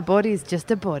while, a body is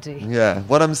just a body. Yeah.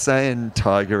 What I'm saying,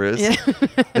 Tiger, is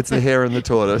it's the hare and the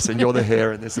tortoise, and you're the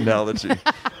hare in this analogy.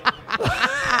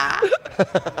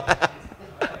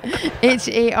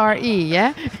 HARE,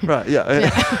 yeah? Right,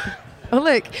 yeah. Oh,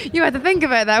 look, you had to think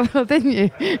about that, Will, didn't you?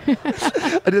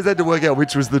 I just had to work out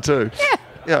which was the two.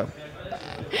 Yeah.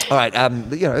 All right,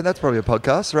 that's probably a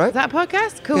podcast, right? Is that a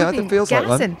podcast? Cool. Yeah, it feels like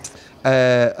one.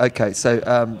 Okay, so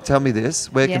tell me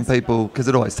this. Where can Yes. people, because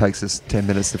it always takes us 10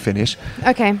 minutes to finish,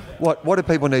 Okay. what do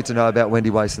people need to know about Wendy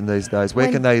Wason these days?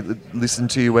 Where can they listen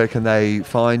to you? Where can they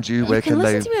find you? Where You can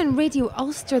listen they... to me on Radio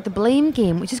Ulster, The Blame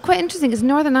Game, which is quite interesting. It's a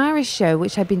Northern Irish show,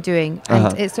 which I've been doing.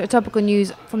 And it's sort of topical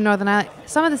news from Northern Ireland.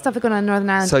 Some of the stuff that's going on in Northern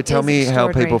Ireland So tell is me how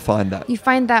extraordinary. people find that. You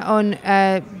find that on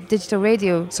digital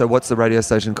radio. So what's the radio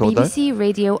station called BBC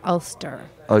Radio Ulster.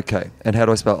 though? Okay, and how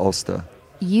do I spell Ulster?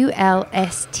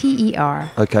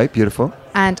 ULSTER. Okay, beautiful.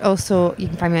 And also, you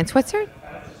can find me on Twitter,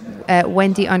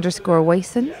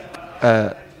 Wendy_Wason.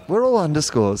 We're all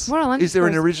underscores. We're all Is there an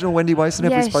underscores. original Wendy Wason?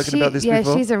 Have we spoken about this before?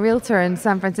 Yeah, she's a realtor in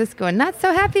San Francisco and not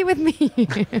so happy with me.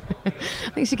 I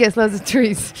think she gets loads of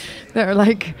tweets that are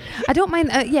like, I don't mind.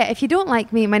 If you don't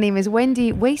like me, my name is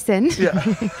Wendy Wason. Yeah.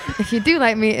 If you do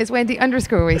like me, it's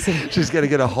Wendy_Wason. She's going to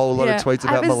get a whole lot of tweets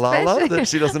about Malablah that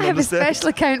she doesn't I have understand. a special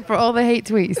account for all the hate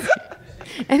tweets.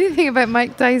 Anything about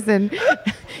Mike Tyson,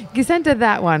 you send to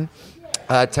that one.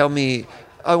 Tell me,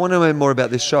 I want to know more about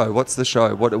this show. What's the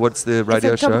show? What's the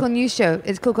radio It's a topical show? news show.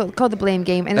 It's called The Blame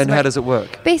Game. And it's how about- does it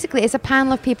work? Basically, it's a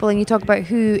panel of people, and you talk about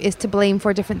who is to blame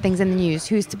for different things in the news.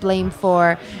 Who's to blame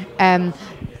for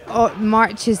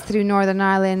marches through Northern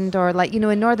Ireland, or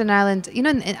in Northern Ireland,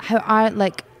 how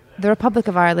the Republic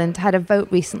of Ireland had a vote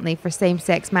recently for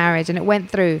same-sex marriage, and it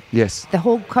went through. Yes. The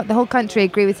whole country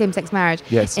agreed with same-sex marriage.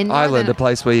 Yes. In Ireland, Northern- a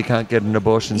place where you can't get an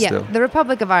abortion still. the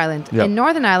Republic of Ireland. Yep. In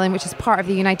Northern Ireland, which is part of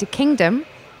the United Kingdom,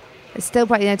 it's still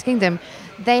part of the United Kingdom,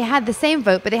 they had the same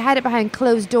vote, but they had it behind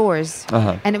closed doors.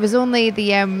 And it was only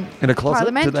the In a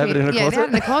closet? Did they have it in a Yeah, they had closet? it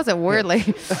in a closet,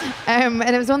 weirdly. And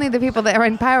it was only the people that are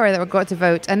in power that were got to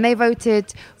vote. And they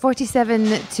voted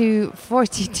 47 to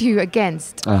 42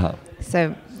 against.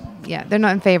 So, yeah, they're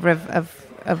not in favour of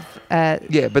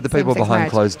Yeah, but the people same-sex behind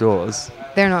marriage. closed doors.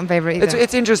 They're not in favour either.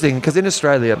 It's interesting because in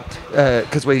Australia,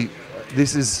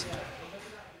 this is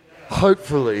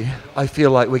hopefully, I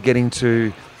feel like we're getting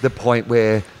to the point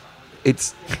where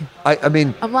it's, I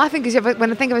mean, I'm laughing because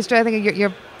when I think of Australia, I think of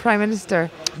your Prime Minister.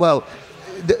 well,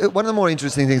 one of the more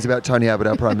interesting things about Tony Abbott,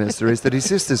 our Prime Minister, is that his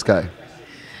sister's gay.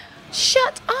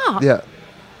 Shut up! Yeah.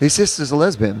 His sister's a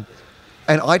lesbian.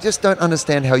 And I just don't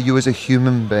understand how you as a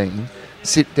human being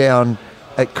sit down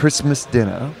at Christmas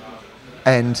dinner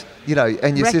and,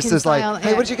 and your sister's like, Reconcile, hey,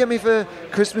 yeah. what did you get me for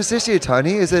Christmas this year,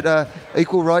 Tony? Is it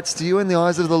equal rights to you in the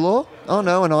eyes of the law? Oh,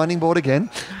 no, an ironing board again.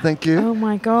 Thank you. Oh,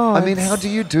 my God. I mean, how do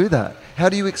you do that? How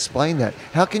do you explain that?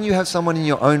 How can you have someone in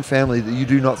your own family that you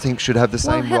do not think should have the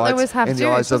same Hitler was rights half in the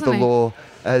Jewish, eyes of the wasn't he? law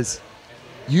as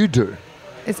you do?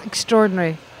 It's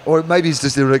extraordinary. Or maybe he's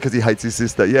just doing it because he hates his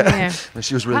sister. Yeah. Yeah.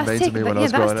 She was really mean to me when I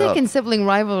was growing That's up. taken sibling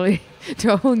rivalry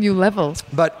to a whole new level.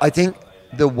 But I think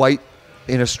the weight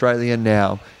in Australia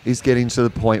now is getting to the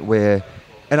point where,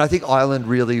 and I think Ireland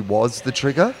really was the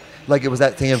trigger. Like it was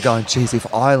that thing of going, geez,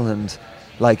 if Ireland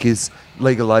is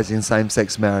legalising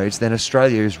same-sex marriage, then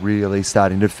Australia is really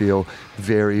starting to feel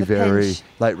very, The very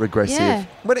pinch. regressive. Yeah.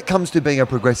 When it comes to being a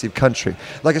progressive country.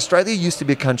 Like Australia used to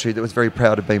be a country that was very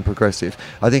proud of being progressive.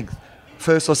 I think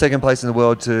first or second place in the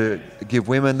world to give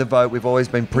women the vote. We've always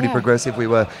been pretty Yeah. progressive. We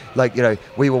were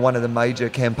we were one of the major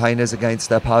campaigners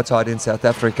against apartheid in South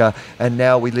Africa, and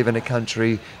now we live in a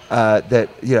country that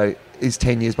is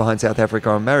 10 years behind South Africa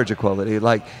on marriage equality.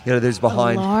 There's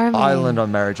behind Alarming. Ireland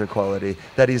on marriage equality.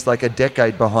 That is like a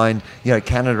decade behind,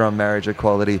 Canada on marriage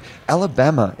equality.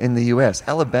 Alabama in the US,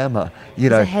 Alabama,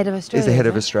 ahead of Australia, is ahead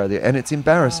of isn't it? Australia, and it's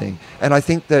embarrassing. And I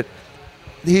think that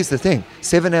here's the thing: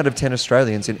 7 out of 10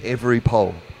 Australians in every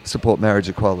poll support marriage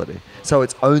equality. So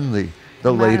it's only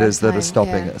the Matter of leaders that are time,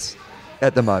 stopping yeah. us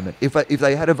at the moment. If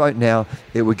they had a vote now,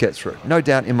 it would get through. No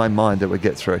doubt in my mind it would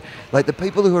get through. Like the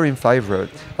people who are in favour of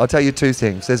it, I'll tell you 2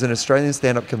 things. There's an Australian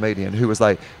stand-up comedian who was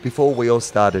like, before we all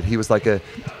started, he was like a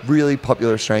really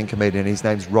popular Australian comedian. His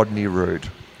name's Rodney Rude,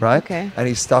 right? Okay. And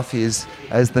his stuff is,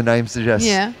 as the name suggests,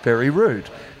 Yeah. very rude.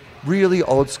 Really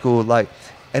old school,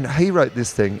 and he wrote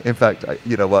this thing. In fact,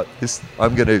 you know what?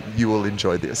 You will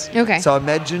enjoy this. Okay. So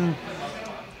imagine,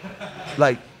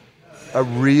 a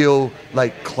real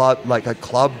club, a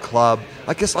club.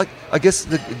 I guess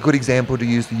the good example to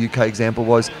use, the UK example,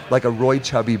 was like a Roy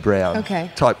Chubby Brown Okay.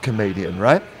 type comedian,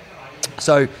 right?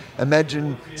 So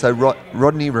imagine,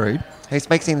 Rodney Rude. He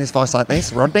speaks in this voice like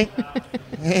this, Rodney.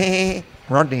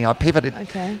 Rodney, I pivoted.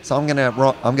 Okay. So I'm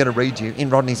gonna read you in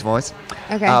Rodney's voice.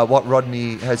 Okay. What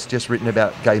Rodney has just written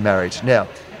about gay marriage. Now,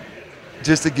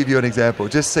 just to give you an example,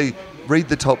 read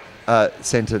the top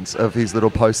sentence of his little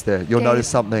post there. You'll Gay- notice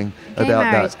something gay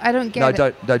about marriage. that. I don't get no,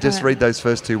 it. No, just Alright. read those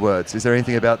first 2 words. Is there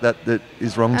anything about that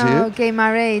is wrong to you? Oh, gay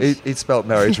marriage. It spelt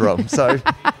marriage wrong. So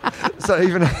So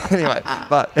even anyway,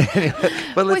 but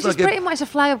let's Which is pretty much a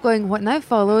flag of going, what now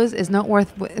follows is not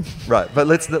worth. Right, but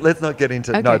let's not get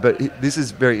into Okay. no. But this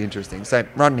is very interesting. So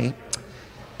Rodney,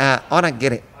 I don't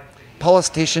get it.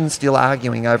 Politicians still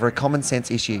arguing over a common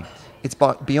sense issue. It's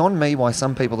beyond me why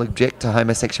some people object to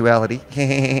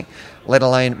homosexuality, let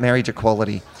alone marriage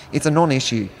equality. It's a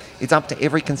non-issue. It's up to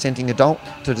every consenting adult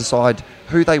to decide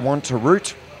who they want to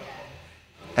root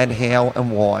and how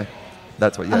and why.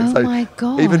 That's what, yeah. Oh So my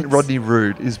God. even Rodney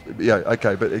Rude is, yeah,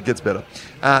 okay, but it gets better.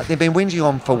 They've been whinging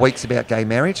on for weeks about gay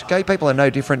marriage. Gay people are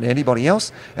no different than anybody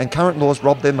else, and current laws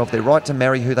rob them of their right to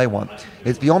marry who they want.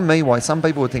 It's beyond me why some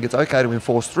people would think it's okay to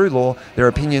enforce through law their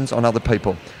opinions on other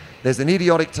people. There's an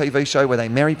idiotic TV show where they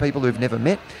marry people who've never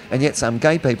met, and yet some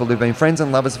gay people who've been friends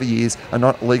and lovers for years are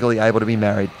not legally able to be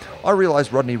married. I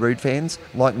realise Rodney Rude fans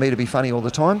like me to be funny all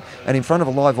the time, and in front of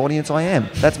a live audience I am.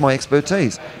 That's my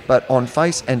expertise. But on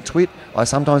Face and Twit, I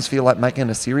sometimes feel like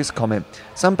making a serious comment.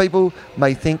 Some people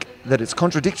may think that it's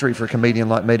contradictory for a comedian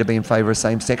like me to be in favour of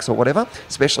same sex or whatever,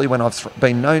 especially when I've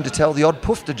been known to tell the odd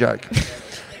Poofs joke.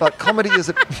 But comedy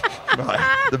is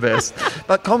right, the best.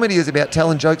 But comedy is about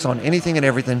telling jokes on anything and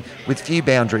everything with few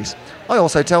boundaries. I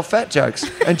also tell fat jokes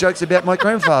and jokes about my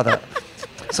grandfather.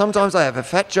 Sometimes I have a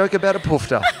fat joke about a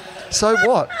poofter. So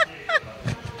what?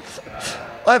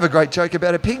 I have a great joke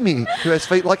about a pygmy who has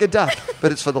feet like a duck,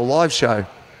 but it's for the live show.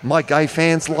 My gay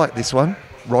fans like this one.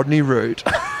 Rodney Rude.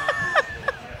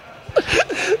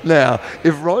 Now,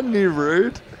 if Rodney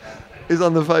Rude is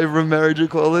on the favour of marriage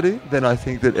equality, then I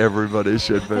think that everybody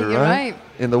should be, You're right.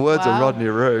 In the words of Wow. Rodney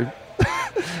Rude.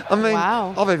 I mean,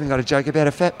 Wow. I've even got a joke about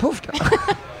a fat poofter.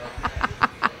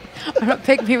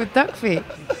 Pick me with duck feet.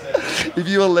 If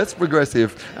you are less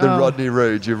progressive than Rodney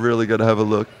Rude, you've really got to have a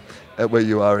look at where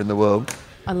you are in the world.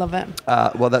 I love it.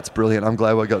 Well, that's brilliant. I'm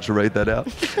glad I got to read that out.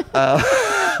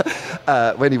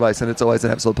 Wendy Wason, it's always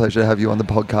an absolute pleasure to have you on the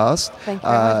podcast. Thank you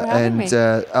very much for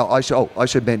having me. I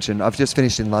should mention, I've just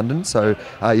finished in London, so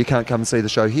you can't come and see the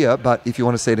show here, but if you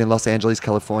want to see it in Los Angeles,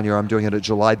 California, I'm doing it at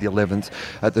July the 11th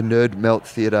at the Nerd Melt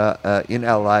Theatre in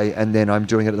LA, and then I'm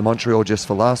doing it at the Montreal Just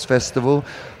for Laughs Festival.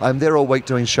 I'm there all week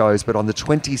doing shows, but on the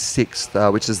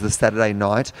 26th, which is the Saturday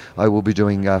night, I will be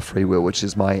doing Free Will, which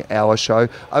is my hour show.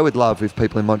 I would love if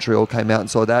people in Montreal came out and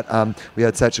saw that. We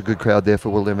had such a good crowd there for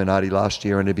Will Illuminati last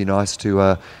year, and it'd be nice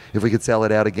to, if we could sell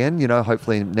it out again, you know,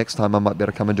 hopefully next time I might be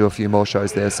able to come and do a few more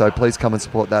shows there. So please come and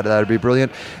support that. That would be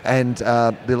brilliant. And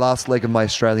the last leg of my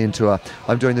Australian tour,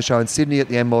 I'm doing the show in Sydney at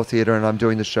the Enmore Theatre, and I'm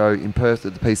doing the show in Perth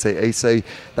at the PCEC.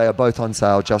 They are both on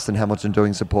sale. Justin Hamilton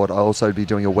doing support. I'll also be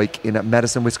doing a week in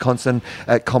Madison, Wisconsin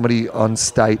at Comedy on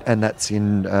State, and that's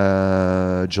in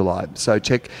July. So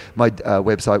check my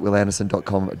website,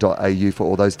 willanderson.com.au, for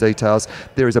all those details.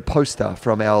 There is a poster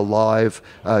from our live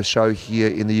show here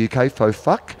in the UK,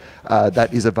 FOFOP.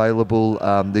 That is available.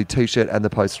 The T-shirt and the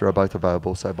poster are both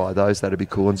available. So buy those. That'd be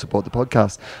cool, and support the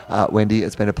podcast. Wendy,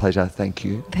 it's been a pleasure. Thank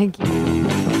you. Thank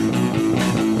you.